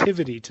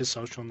sensitivity to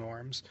social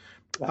norms.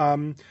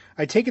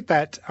 I take it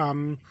that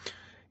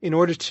in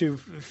order to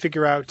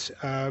figure out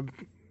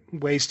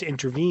ways to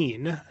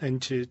intervene and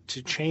to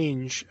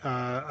change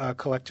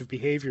collective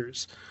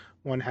behaviors,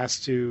 one has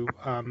to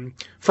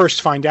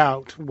first find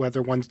out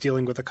whether one's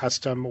dealing with a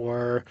custom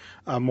or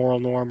a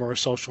moral norm or a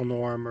social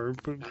norm, or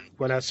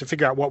one has to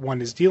figure out what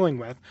one is dealing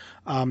with.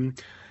 And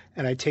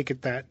I take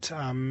it that,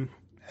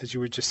 as you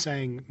were just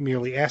saying,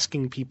 merely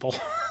asking people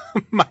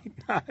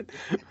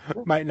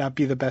might not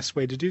be the best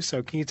way to do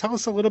so. Can you tell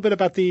us a little bit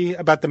about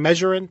the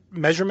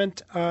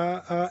measurement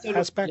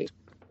aspect?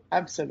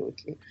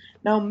 Absolutely.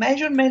 Now,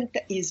 measurement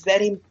is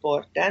very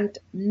important,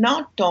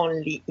 not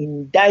only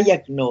in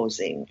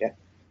diagnosing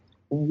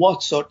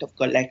what sort of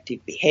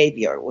collective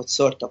behavior, what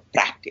sort of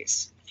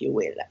practice, if you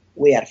will,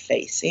 we are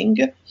facing,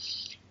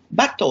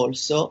 but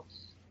also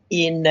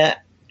in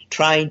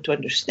trying to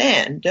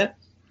understand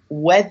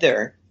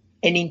whether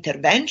an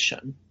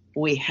intervention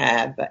we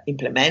have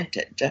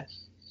implemented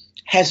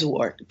has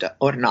worked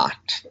or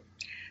not.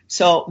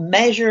 So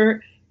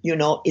measure,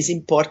 is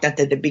important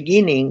at the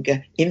beginning,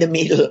 in the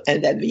middle,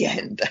 and at the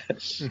end.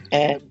 Mm-hmm.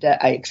 And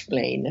I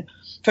explain.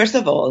 First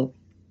of all,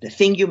 the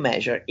thing you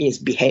measure is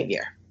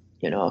behavior.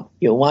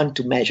 You want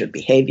to measure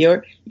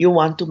behavior. You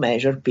want to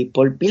measure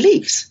people's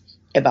beliefs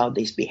about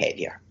this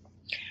behavior.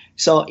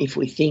 So if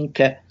we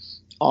think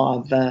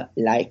of,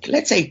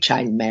 let's say,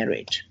 child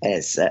marriage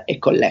as a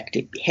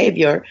collective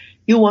behavior,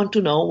 you want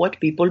to know what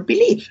people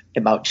believe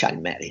about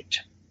child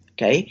marriage.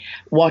 Okay,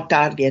 what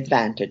are the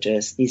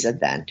advantages,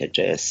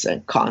 disadvantages,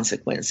 and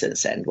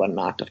consequences and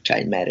whatnot of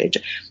child marriage?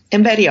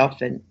 And very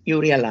often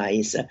you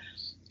realize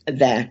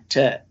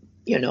that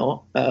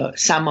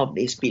some of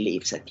these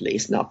beliefs, at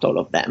least not all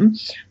of them,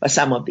 but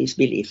some of these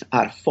beliefs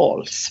are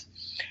false.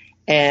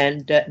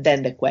 And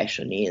then the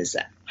question is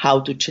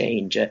how to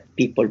change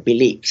people's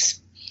beliefs.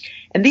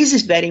 And this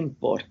is very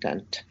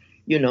important.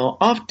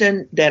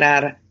 Often there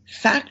are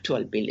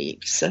factual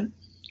beliefs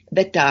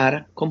that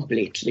are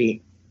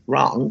completely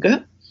wrong.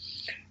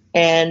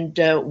 And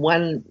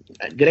one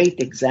great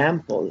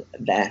example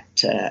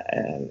that,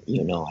 I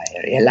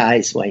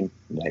realized when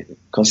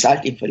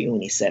consulting for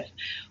UNICEF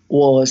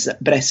was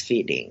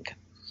breastfeeding.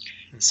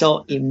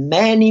 So in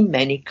many,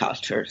 many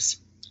cultures,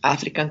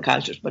 African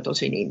cultures, but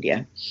also in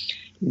India,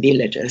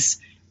 villages,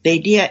 the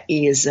idea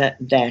is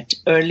that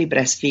early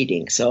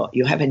breastfeeding, so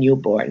you have a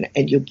newborn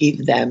and you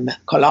give them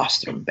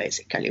colostrum,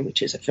 basically,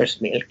 which is a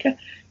first milk,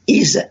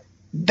 is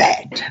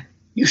bad.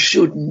 You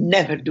should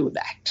never do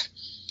that.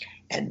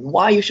 And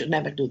why you should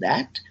never do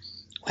that?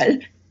 Well,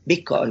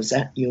 because,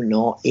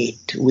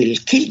 it will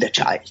kill the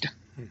child.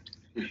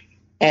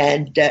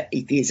 And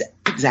it is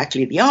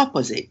exactly the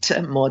opposite,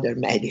 modern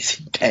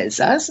medicine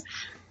tells us.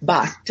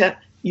 But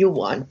you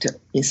want,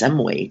 in some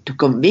way, to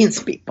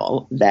convince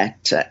people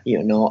that,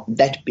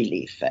 that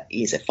belief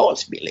is a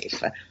false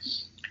belief.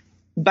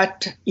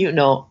 But,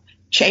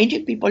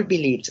 changing people's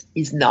beliefs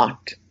is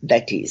not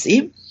that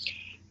easy.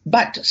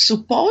 But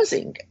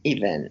supposing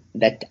even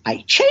that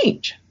I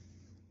change,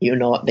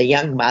 the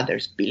young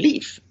mother's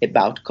belief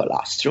about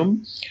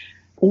colostrum,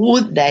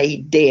 would they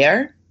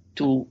dare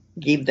to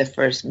give the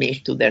first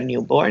milk to their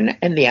newborn?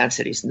 And the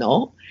answer is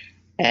no.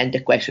 And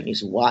the question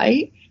is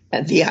why?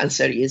 And the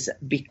answer is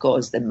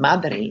because the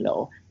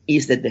mother-in-law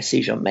is the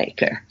decision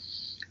maker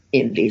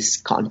in this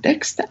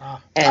context.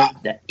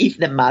 And if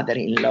the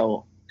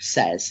mother-in-law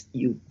says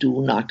you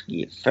do not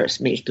give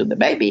first milk to the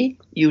baby,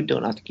 you do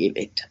not give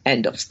it.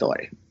 End of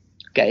story.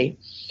 Okay?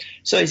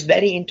 So it's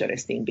very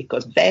interesting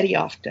because very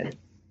often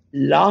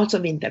lots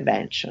of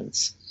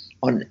interventions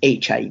on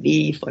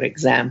HIV, for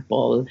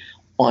example,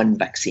 on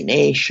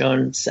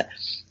vaccinations,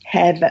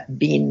 have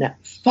been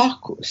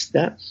focused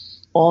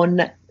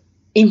on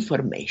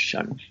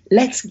information.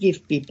 Let's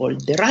give people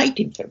the right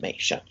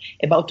information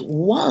about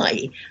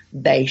why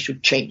they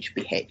should change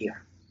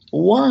behavior,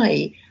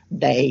 why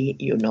they,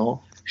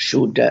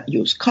 should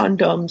use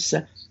condoms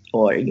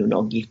or,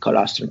 give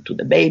colostrum to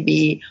the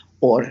baby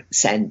or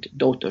send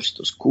daughters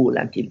to school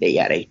until they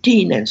are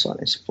 18 and so on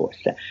and so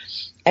forth.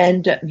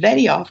 And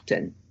very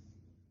often,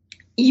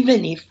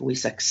 even if we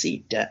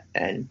succeed,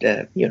 and,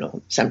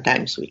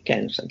 sometimes we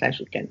can, sometimes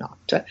we cannot,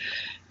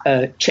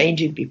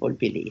 changing people's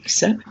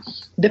beliefs,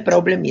 the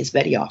problem is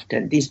very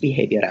often these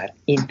behaviors are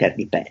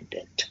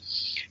interdependent.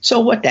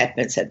 So what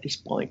happens at this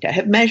point? I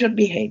have measured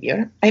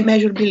behavior, I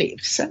measure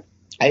beliefs.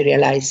 I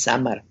realize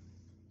some are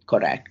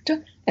correct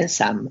and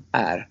some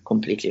are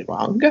completely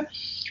wrong.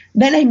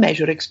 Then I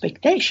measure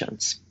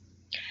expectations.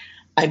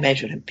 I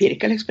measure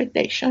empirical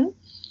expectation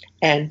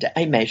and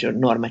I measure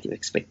normative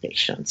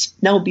expectations.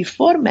 Now,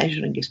 before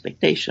measuring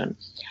expectation,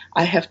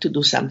 I have to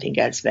do something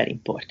else very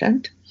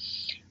important,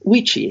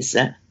 which is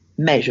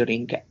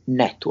measuring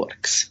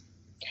networks.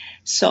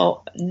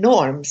 So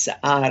norms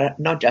are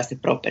not just the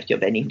property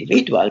of an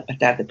individual,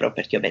 but are the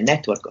property of a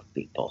network of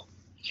people.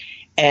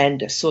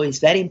 And so it's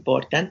very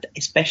important,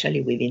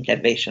 especially with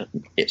interventions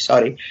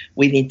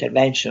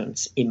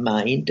in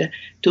mind,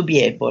 to be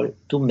able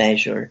to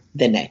measure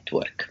the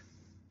network.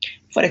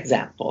 For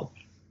example,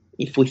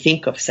 if we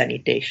think of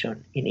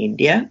sanitation in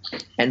India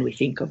and we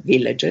think of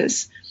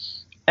villages,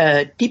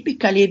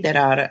 typically there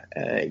are,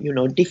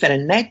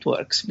 different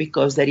networks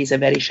because there is a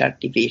very sharp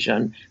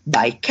division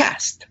by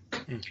caste.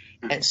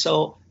 And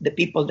so the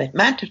people that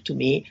matter to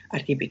me are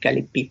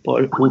typically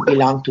people who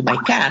belong to my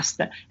caste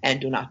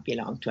and do not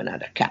belong to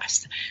another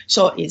caste.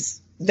 So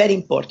it's very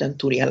important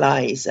to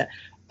realize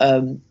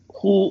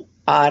who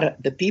are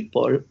the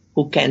people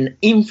who can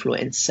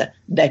influence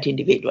that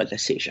individual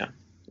decision.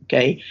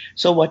 Okay,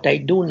 so what I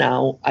do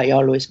now, I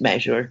always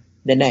measure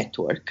the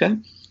network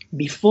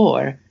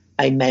before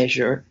I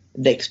measure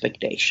the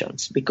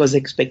expectations, because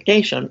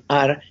expectations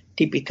are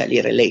typically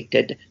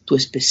related to a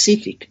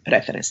specific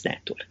reference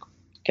network.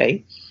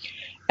 Okay,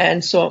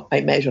 and so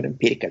I measure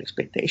empirical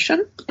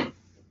expectation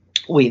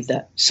with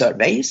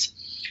surveys.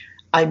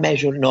 I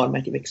measure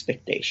normative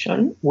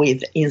expectation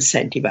with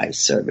incentivized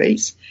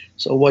surveys.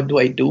 So what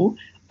do?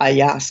 I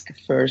ask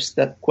first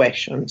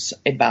questions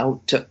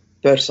about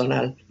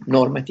personal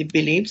normative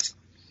beliefs.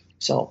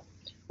 So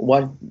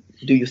what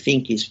do you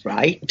think is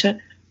right?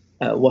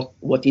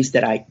 What is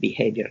the right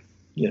behavior,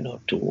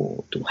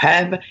 to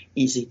have?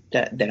 Is it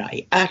the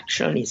right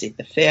action? Is it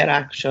the fair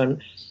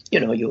action?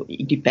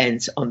 It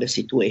depends on the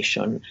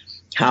situation.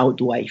 How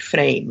do I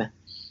frame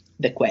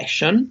the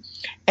question?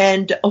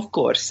 And of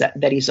course,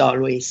 there is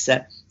always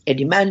a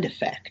demand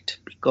effect,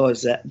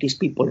 because these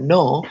people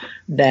know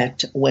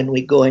that when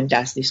we go and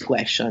ask this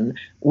question,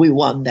 we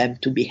want them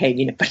to behave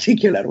in a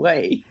particular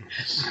way.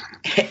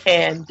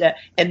 And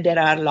there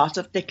are lots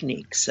of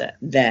techniques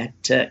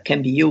that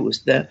can be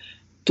used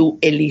to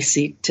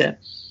elicit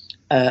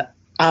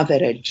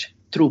average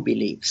true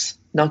beliefs,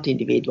 not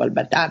individual,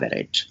 but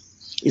average.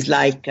 It's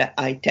like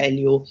I tell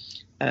you,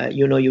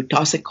 you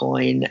toss a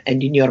coin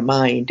and in your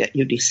mind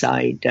you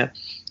decide,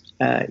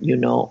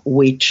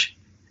 which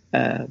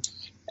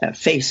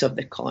face of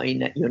the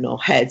coin,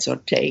 heads or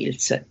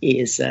tails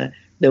is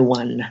the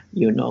one,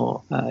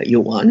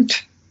 you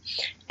want.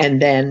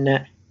 And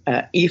then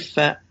if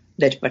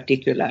that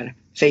particular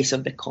face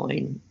of the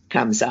coin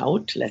comes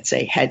out, let's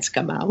say heads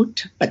come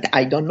out, but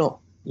I don't know,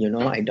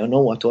 I don't know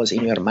what was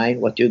in your mind,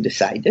 what you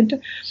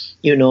decided,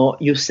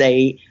 you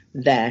say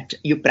that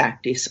you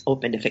practice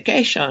open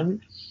defecation,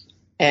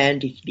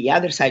 and if the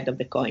other side of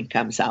the coin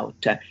comes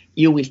out,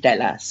 you will tell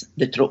us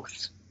the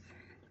truth.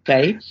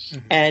 Okay? Mm-hmm.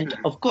 And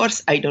of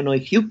course, I don't know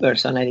if you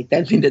personally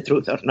tell me the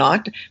truth or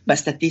not, but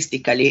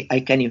statistically, I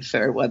can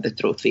infer what the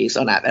truth is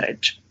on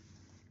average.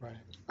 Right.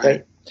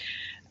 Okay?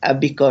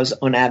 Because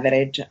on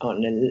average,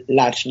 on a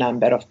large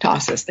number of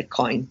tosses, the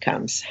coin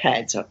comes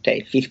heads or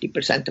tails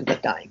 50% of the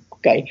time.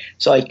 Okay?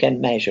 So I can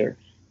measure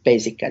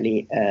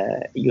basically,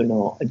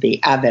 the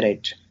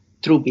average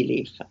true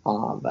belief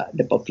of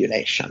the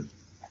population.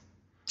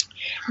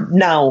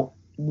 Now,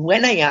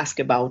 when I ask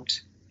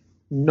about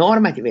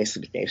normative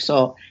expectation,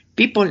 so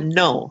people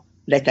know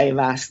that I've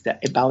asked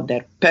about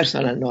their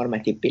personal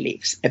normative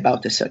beliefs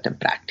about a certain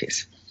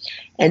practice.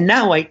 And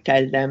now I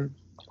tell them,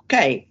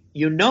 okay,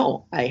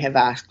 I have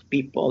asked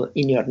people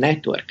in your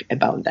network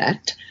about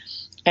that.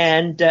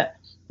 And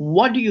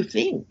what do you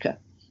think?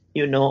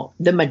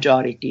 The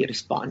majority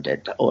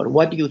responded, or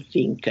what do you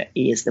think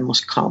is the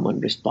most common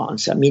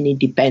response? I mean, it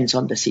depends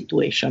on the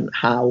situation,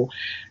 how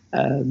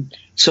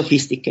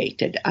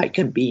sophisticated I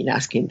can be in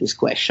asking this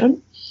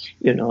question.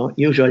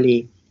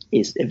 Usually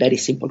is a very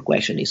simple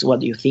question is, what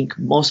do you think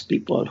most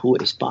people who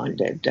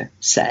responded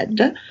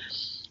said?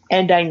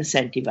 And I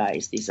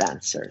incentivize this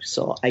answer.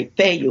 So I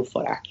pay you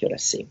for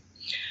accuracy.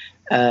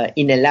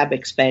 In a lab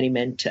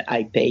experiment,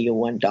 I pay you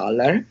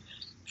 $1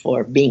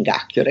 for being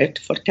accurate,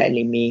 for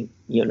telling me,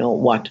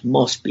 what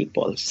most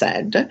people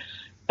said.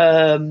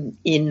 In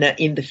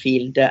the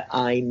field,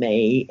 I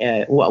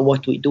may,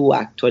 what we do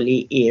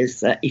actually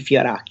is, if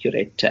you're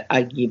accurate,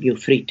 I give you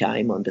free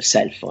time on the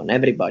cell phone.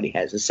 Everybody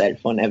has a cell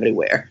phone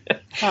everywhere.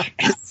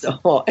 and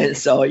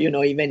so,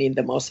 even in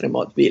the most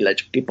remote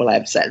village, people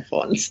have cell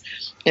phones.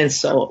 And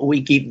so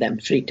we give them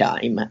free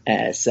time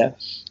as, as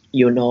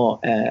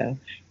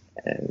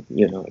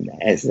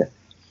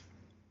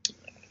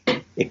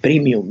a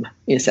premium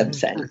in some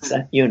sense,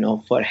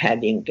 for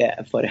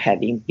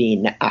having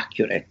been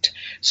accurate.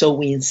 So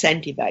we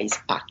incentivize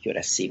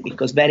accuracy,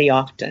 because very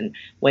often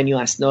when you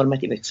ask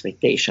normative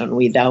expectation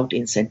without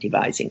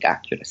incentivizing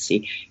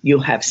accuracy, you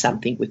have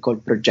something we call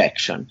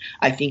projection.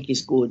 I think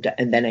is good,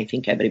 and then I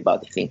think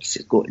everybody thinks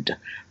it's good.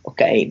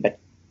 Okay, but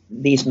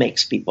this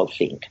makes people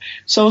think.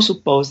 So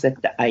suppose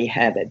that I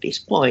have at this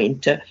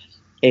point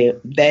a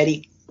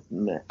very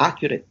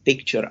accurate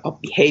picture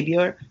of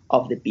behavior,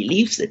 of the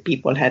beliefs that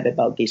people have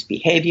about this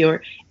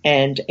behavior,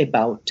 and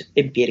about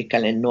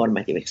empirical and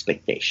normative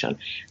expectation.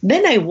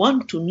 Then I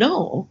want to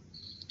know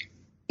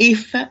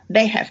if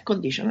they have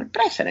conditional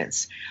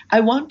preference. I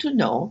want to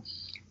know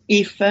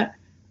if,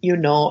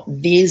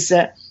 these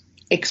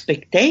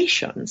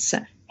expectations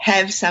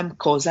have some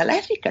causal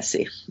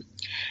efficacy,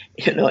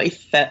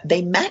 if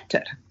they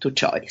matter to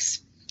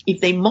choice,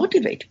 if they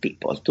motivate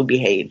people to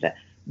behave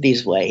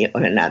this way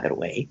or another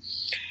way.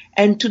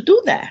 And to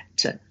do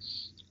that,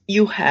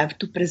 you have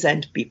to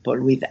present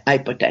people with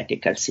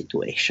hypothetical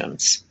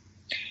situations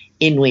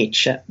in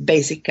which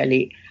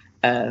basically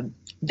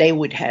they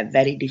would have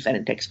very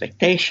different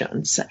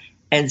expectations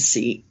and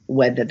see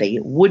whether they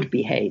would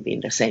behave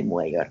in the same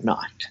way or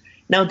not.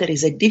 Now, there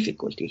is a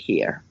difficulty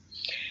here.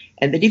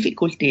 And the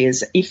difficulty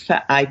is, if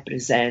I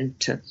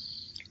present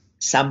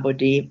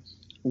somebody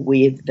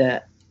with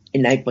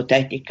an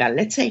hypothetical,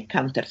 let's say,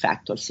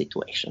 counterfactual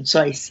situation.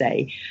 So I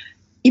say,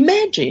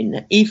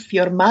 imagine if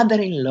your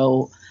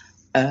mother-in-law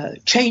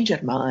changed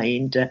her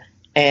mind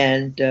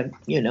and,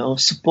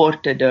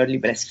 supported early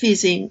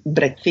breastfeeding,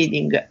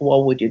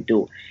 what would you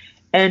do?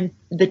 And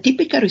the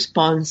typical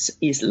response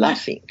is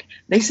laughing.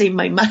 They say,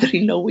 my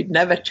mother-in-law would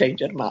never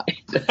change her mind.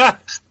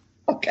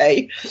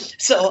 Okay,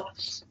 so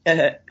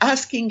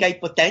asking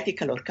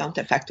hypothetical or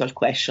counterfactual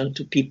question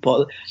to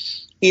people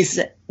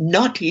is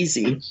not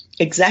easy,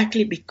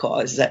 exactly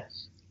because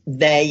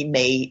they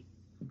may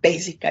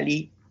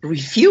basically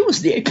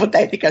refuse the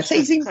hypothetical, say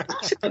it's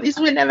impossible, this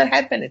will never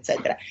happen,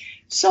 etc.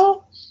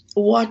 So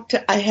what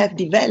I have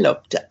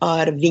developed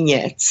are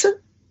vignettes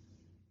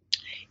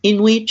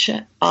in which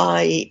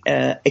I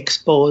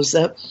expose,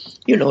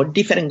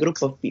 different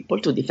group of people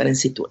to different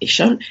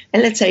situations.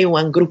 And let's say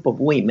one group of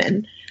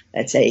women,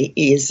 let's say,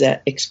 is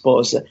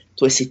exposed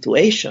to a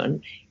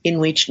situation in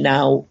which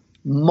now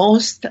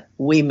most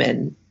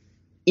women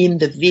in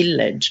the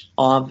village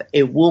of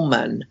a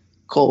woman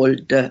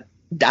called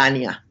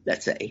Dania,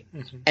 let's say,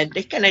 and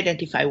they can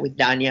identify with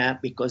Dania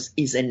because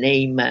it's a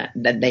name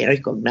that they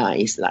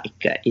recognize,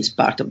 like is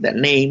part of their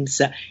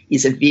names,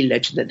 is a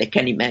village that they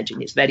can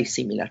imagine is very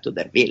similar to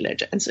their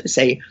village. And so they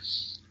say,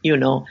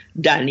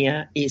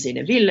 Dania is in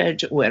a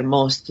village where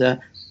most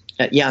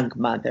young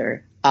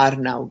mothers are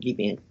now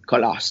giving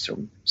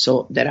colostrum.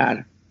 So there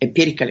are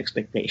empirical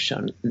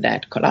expectations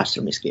that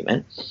colostrum is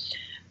given.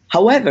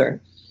 However,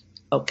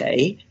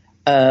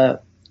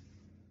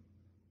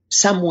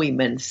 some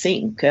women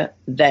think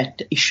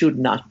that it should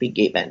not be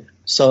given.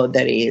 So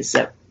there is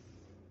a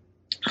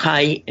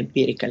high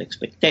empirical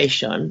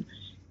expectation,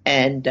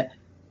 and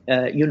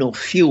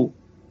few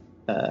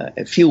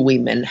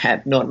women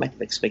have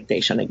normative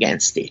expectation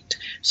against it.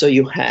 So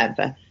you have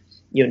a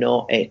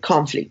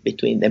conflict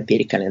between the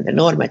empirical and the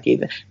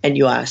normative, and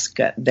you ask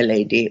the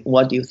lady,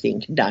 what do you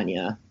think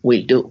Dania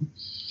will do?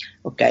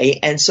 Okay,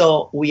 and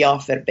so we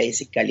offer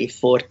basically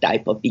 4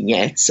 types of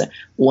vignettes,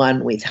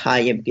 one with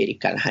high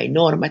empirical, high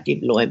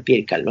normative, low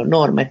empirical, low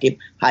normative,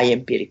 high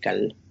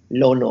empirical,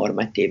 low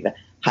normative,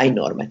 high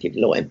normative,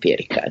 low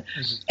empirical.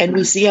 And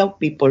we see how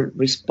people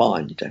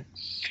respond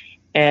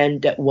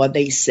and what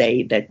they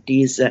say that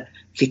this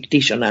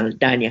fictional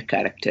Dania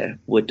character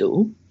would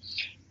do.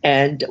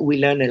 And we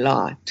learn a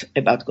lot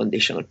about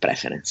conditional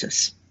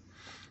preferences.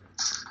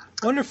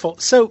 Wonderful.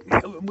 So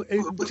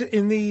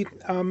in the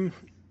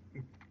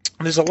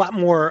there's a lot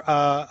more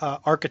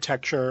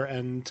architecture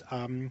and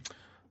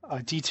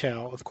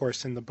detail, of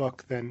course, in the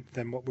book than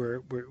what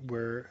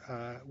we're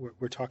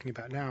talking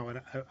about now.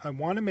 And I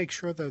want to make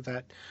sure, though,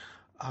 that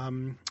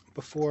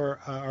before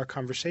our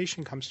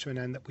conversation comes to an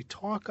end, that we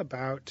talk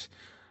about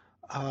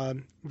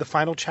the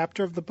final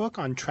chapter of the book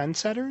on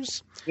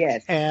trendsetters.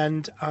 Yes.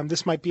 And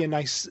this might be a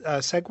nice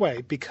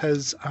segue,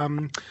 because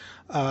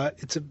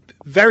it's a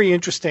very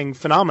interesting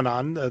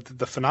phenomenon,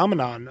 the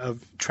phenomenon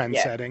of trend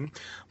setting,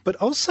 but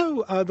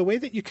also the way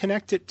that you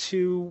connect it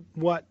to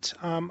what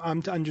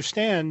I'm to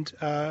understand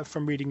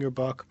from reading your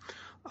book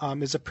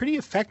is a pretty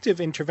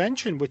effective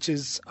intervention, which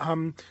is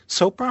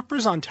soap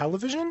operas on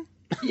television.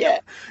 Yeah.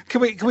 Can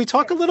we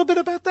talk a little bit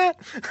about that?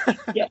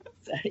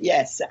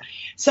 Yes.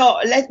 So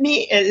let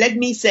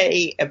me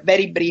say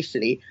very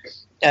briefly,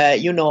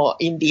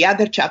 in the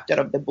other chapter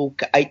of the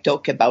book, I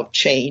talk about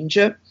change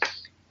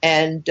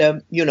and,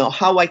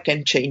 how I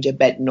can change a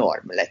bad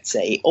norm, let's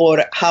say,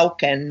 or how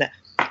can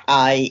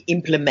I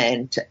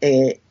implement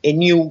a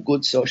new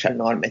good social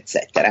norm,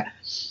 etc.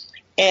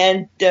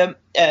 And,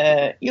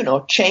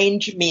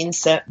 change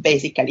means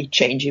basically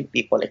changing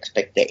people's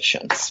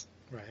expectations.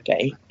 Right.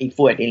 Okay, if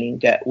we're dealing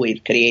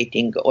with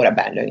creating or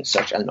abandoning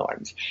social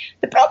norms.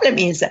 The problem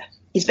is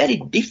it's very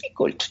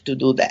difficult to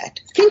do that.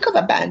 Think of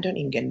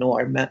abandoning a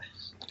norm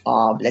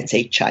of, let's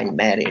say, child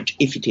marriage,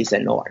 if it is a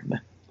norm.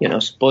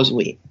 Suppose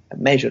we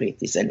measure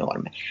it as a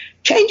norm.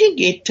 Changing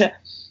it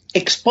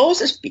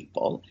exposes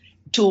people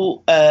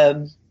to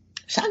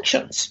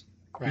sanctions,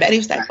 right.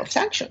 Various types of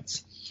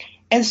sanctions.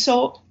 And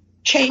so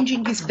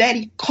changing is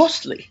very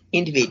costly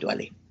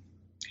individually.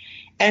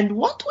 And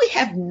what we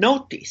have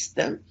noticed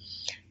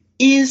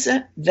is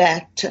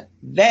that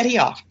very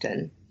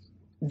often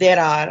there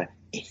are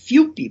a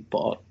few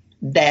people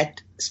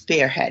that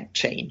spearhead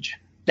change.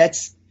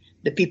 That's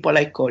the people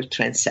I call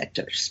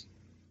trendsetters.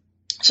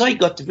 So I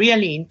got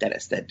really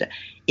interested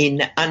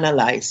in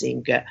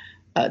analyzing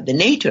the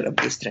nature of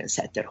this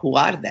trendsetter. Who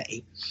are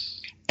they?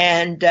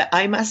 And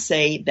I must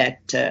say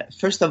that,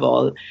 first of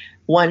all,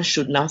 one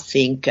should not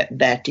think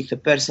that if a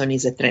person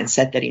is a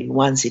trendsetter in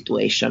one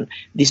situation,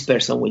 this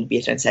person will be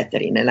a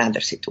trendsetter in another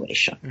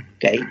situation,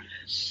 okay?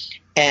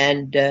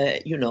 And,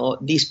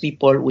 these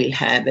people will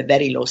have a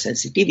very low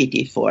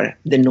sensitivity for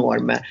the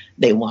norm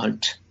they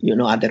want,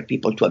 other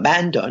people to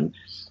abandon,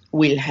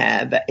 will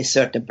have a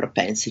certain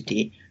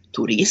propensity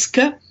to risk,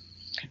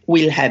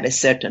 will have a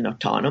certain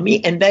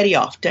autonomy. And very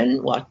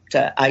often what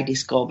I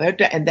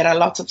discovered, and there are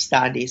lots of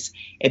studies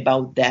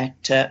about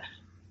that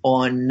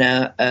on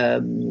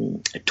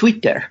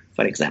Twitter,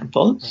 for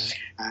example,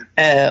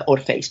 or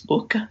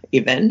Facebook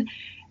even,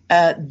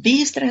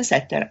 these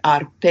trendsetters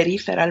are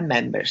peripheral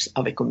members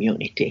of a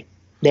community.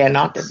 They are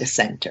not at the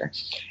center.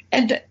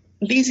 And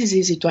this is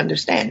easy to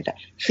understand.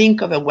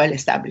 Think of a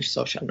well-established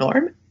social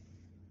norm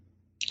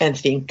and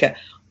think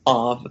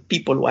of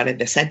people who are at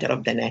the center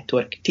of the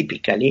network.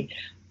 Typically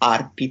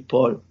are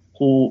people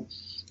who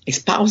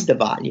espouse the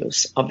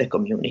values of the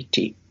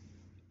community,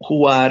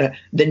 who are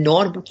the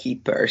norm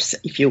keepers,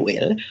 if you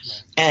will.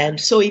 Right. And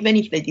so even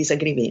if they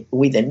disagree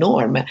with the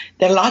norm,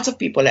 there are lots of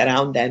people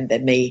around them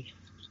that may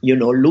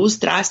lose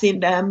trust in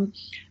them,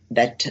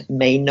 that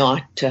may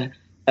not,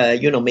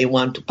 may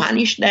want to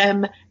punish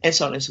them, and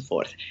so on and so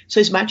forth. So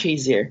it's much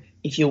easier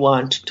if you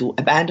want to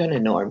abandon a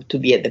norm to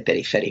be at the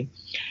periphery.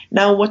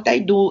 Now, what I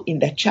do in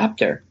that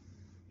chapter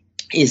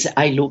is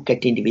I look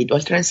at individual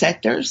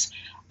trendsetters,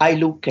 I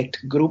look at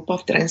group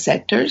of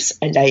trendsetters,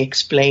 and I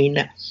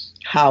explain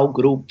how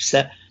groups,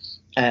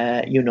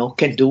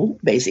 can do,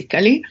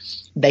 basically.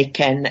 They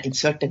can, in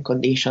certain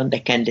conditions, they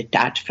can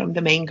detach from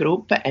the main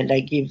group, and I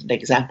give the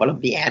example of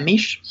the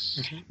Amish,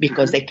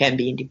 because they can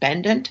be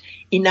independent.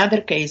 In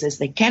other cases,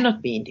 they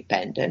cannot be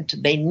independent.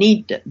 They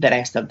need the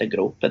rest of the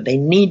group. They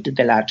need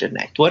the larger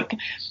network.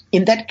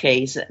 In that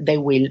case, they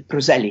will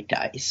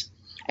proselytize.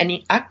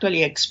 And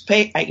actually, I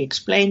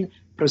explain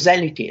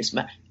proselytism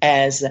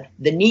as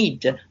the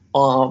need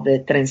of the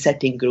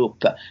trendsetting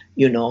group,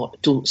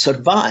 to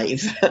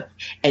survive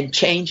and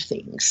change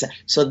things.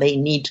 So they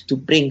need to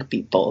bring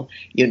people,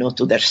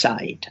 to their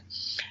side.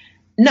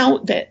 Now,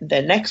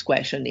 the next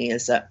question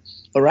is,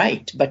 all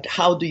right, but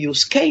how do you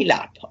scale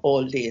up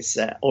all these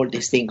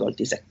things, all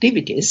these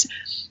activities?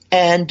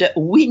 And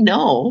we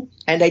know,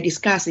 and I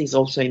discuss this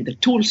also in the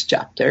tools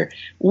chapter,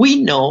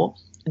 we know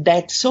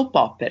that soap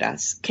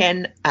operas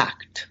can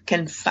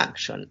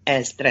function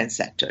as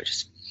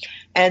trendsetters.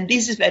 And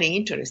this is very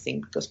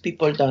interesting because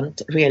people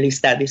don't really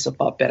study soap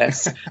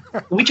operas,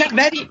 which are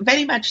very,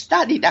 very much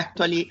studied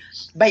actually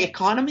by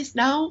economists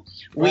now.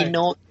 Right. We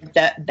know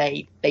that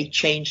they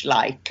change,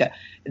 like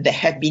there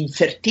have been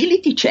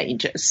fertility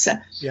changes,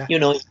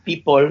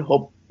 people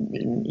who,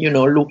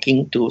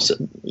 looking to,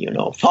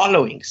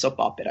 following soap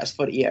operas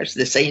for years,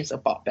 the same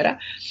soap opera.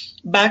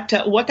 But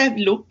what I've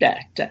looked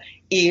at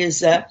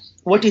is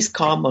what is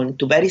common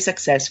to very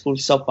successful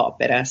soap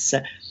operas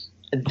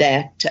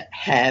that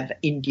have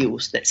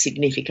induced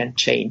significant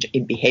change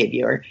in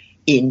behavior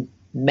in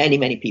many,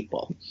 many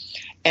people.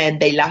 And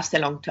they last a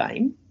long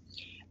time.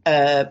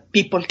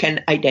 People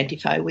can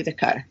identify with the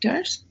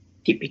characters.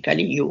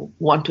 typically you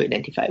want to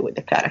identify with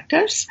the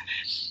characters.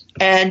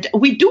 And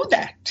we do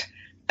that.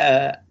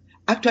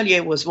 Actually, I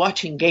was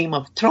watching Game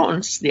of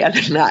Thrones the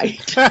other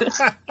night.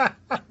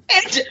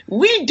 And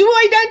we do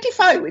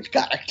identify with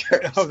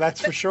characters. Oh,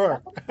 that's for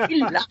sure.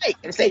 We like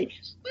and say,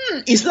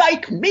 it's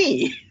like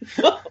me.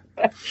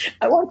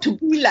 I want to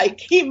be like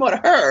him or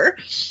her.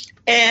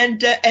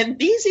 And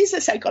this is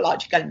a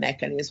psychological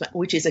mechanism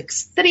which is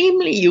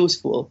extremely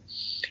useful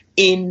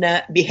in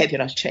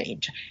behavioral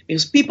change,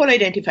 because people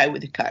identify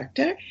with the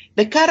character.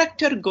 The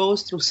character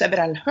goes through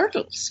several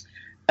hurdles,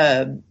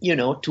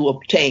 to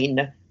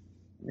obtain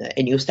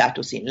a new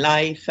status in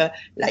life.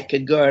 Like a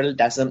girl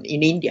doesn't,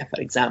 in India, for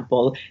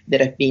example, there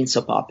have been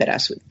soap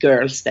operas with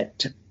girls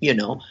that,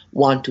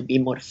 want to be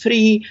more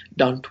free,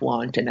 don't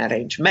want an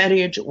arranged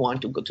marriage,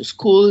 want to go to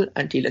school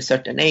until a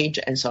certain age,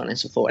 and so on and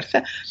so forth.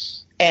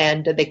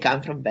 And they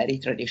come from very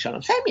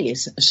traditional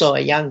families. So a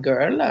young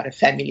girl or a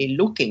family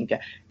looking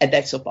at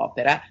that soap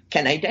opera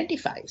can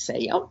identify,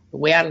 say, oh,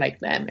 we are like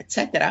them,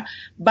 etc.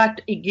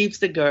 But it gives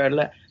the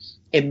girl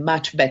a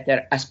much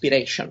better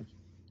aspiration.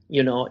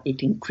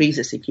 It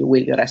increases, if you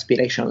will, your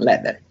aspiration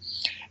level.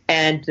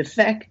 And the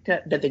fact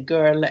that the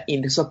girl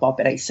in the soap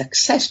opera is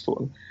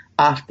successful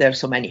after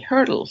so many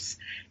hurdles,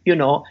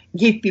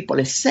 give people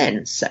a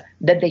sense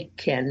that they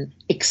can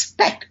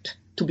expect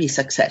to be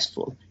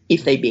successful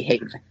if they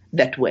behave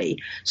that way.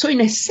 So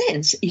in a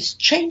sense, it's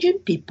changing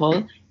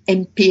people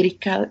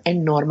empirical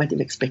and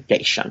normative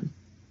expectation.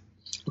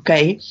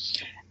 Okay?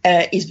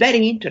 Is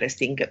very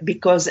interesting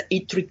because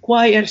it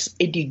requires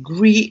a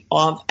degree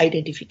of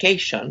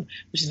identification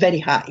which is very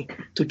high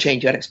to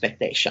change your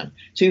expectation.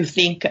 So you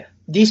think,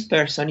 this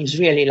person is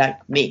really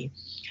like me.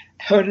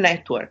 Her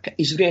network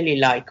is really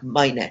like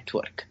my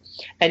network.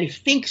 And if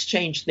things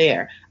change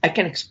there, I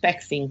can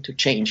expect things to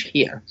change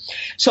here.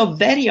 So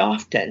very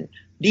often,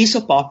 these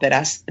soap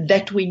operas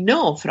that we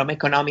know from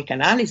economic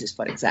analysis,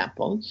 for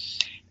example,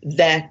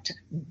 that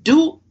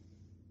do,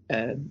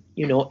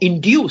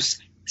 induce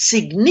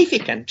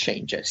significant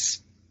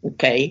changes,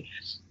 okay,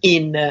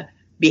 in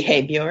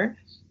behavior,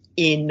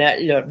 in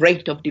the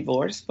rate of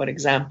divorce, for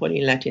example,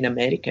 in Latin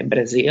America and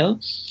Brazil,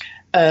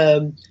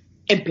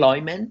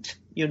 employment,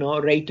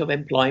 rate of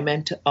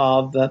employment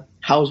of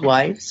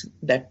housewives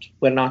that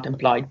were not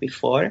employed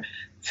before,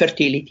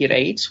 fertility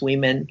rates,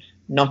 women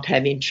not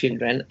having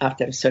children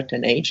after a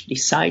certain age,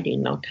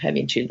 deciding not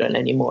having children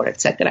anymore,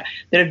 etc.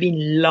 There have been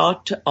a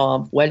lot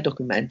of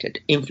well-documented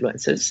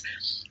influences.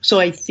 So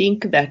I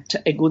think that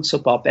a good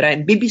soap opera,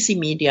 and BBC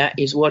Media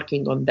is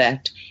working on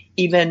that,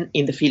 even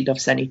in the field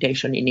of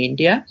sanitation in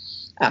India,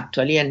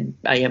 actually, and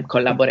I am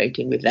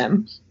collaborating with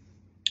them,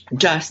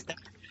 just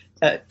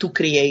to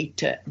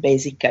create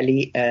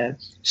basically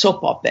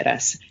soap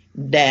operas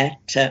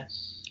that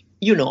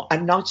are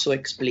not so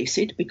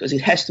explicit, because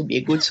it has to be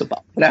a good soap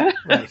opera.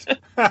 Right.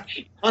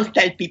 Don't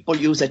tell people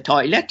use a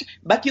toilet,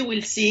 but you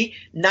will see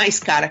nice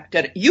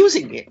character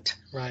using it.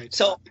 Right.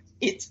 So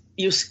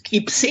you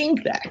keep seeing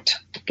that,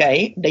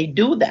 okay? They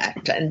do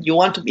that, and you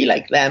want to be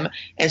like them,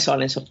 and so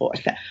on and so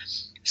forth.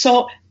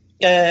 So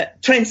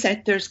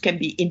trendsetters can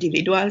be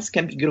individuals,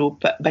 can be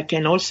group, but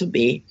can also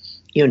be,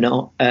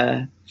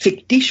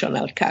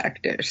 fictional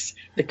characters,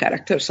 the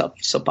characters of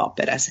soap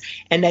operas.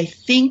 And I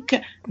think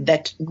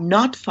that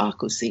not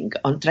focusing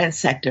on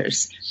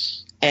trendsetters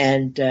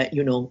and,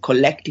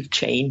 collective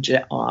change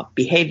of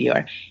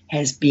behavior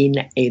has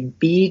been a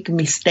big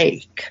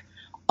mistake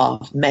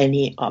of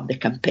many of the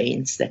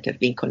campaigns that have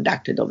been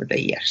conducted over the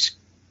years.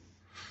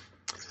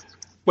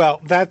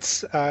 Well,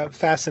 that's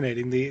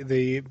fascinating.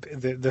 The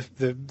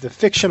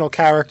fictional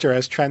character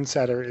as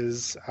trendsetter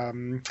is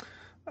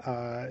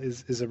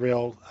a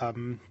real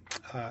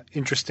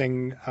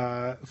interesting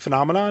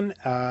phenomenon.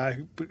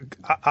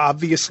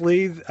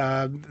 Obviously,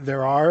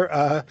 there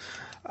are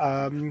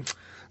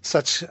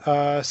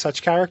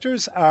such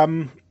characters.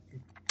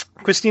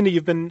 Christina,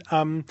 you've been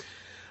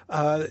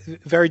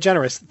very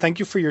generous. Thank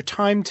you for your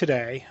time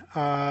today.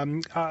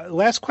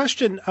 Last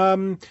question.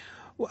 The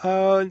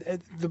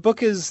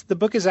book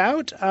is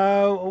out.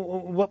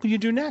 What will you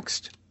do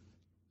next?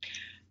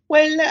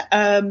 Well,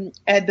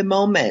 at the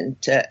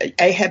moment,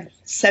 I have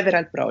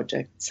several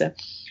projects.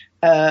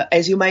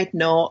 As you might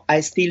know,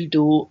 I still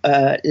do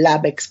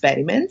lab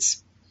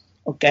experiments,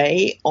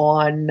 okay,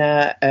 on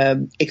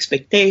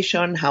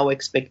expectation, how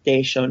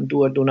expectation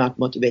do or do not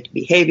motivate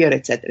behavior,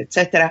 etc.,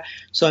 etc.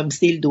 So I'm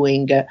still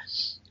doing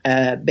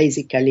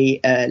basically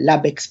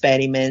lab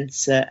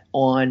experiments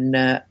on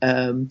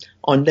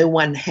the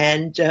one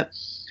hand,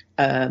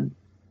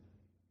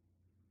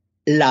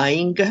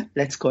 lying,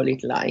 let's call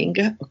it lying,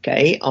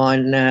 okay,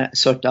 on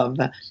sort of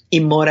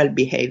immoral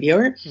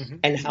behavior,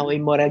 and how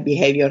immoral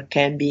behavior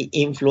can be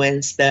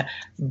influenced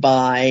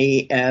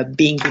by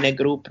being in a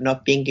group,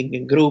 not being in a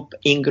group,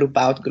 in group,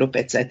 out group,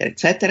 etc.,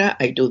 etc.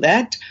 I do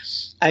that.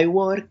 I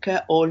work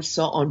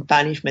also on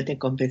punishment and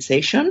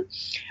compensation,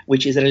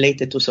 which is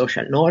related to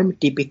social norm.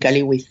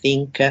 Typically, we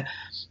think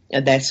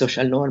that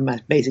social norm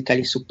are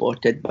basically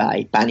supported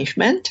by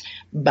punishment.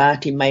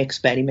 But in my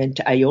experiment,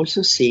 I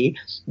also see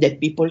that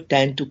people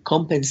tend to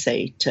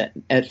compensate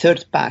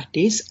third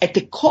parties at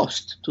a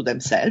cost to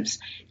themselves,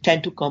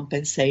 tend to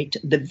compensate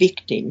the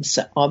victims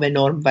of a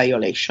norm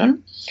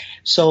violation.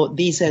 So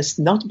this has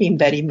not been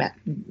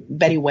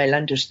very well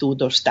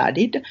understood or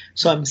studied.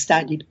 So I'm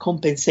studied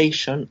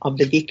compensation of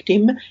the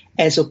victim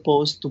as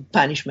opposed to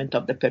punishment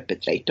of the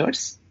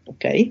perpetrators.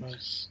 Okay. Right.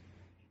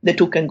 The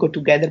two can go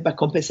together, but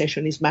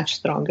compensation is much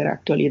stronger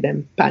actually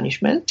than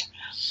punishment.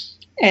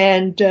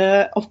 And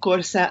of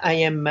course, I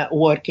am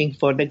working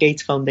for the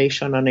Gates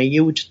Foundation on a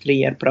huge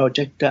 3-year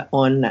project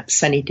on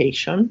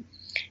sanitation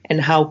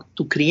and how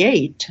to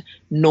create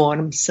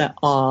norms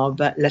of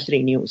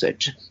latrine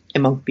usage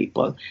among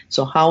people.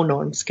 So how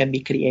norms can be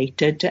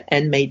created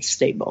and made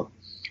stable.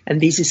 And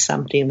this is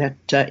something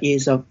that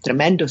is of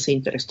tremendous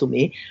interest to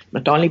me,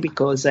 not only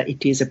because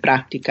it is a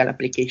practical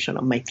application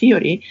of my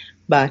theory,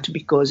 but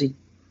because it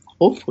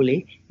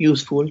hopefully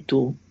useful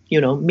to,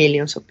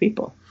 millions of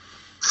people.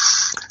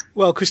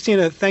 Well,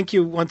 Christina, thank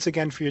you once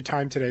again for your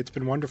time today. It's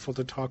been wonderful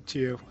to talk to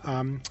you.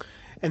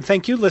 And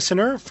thank you,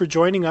 listener, for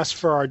joining us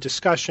for our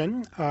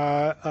discussion.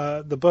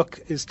 The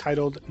book is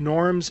titled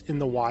Norms in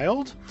the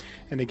Wild.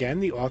 And again,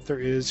 the author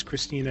is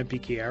Cristina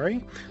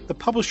Bicchieri. The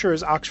publisher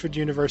is Oxford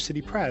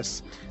University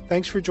Press.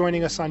 Thanks for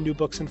joining us on New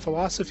Books in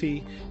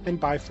Philosophy, and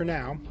bye for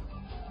now.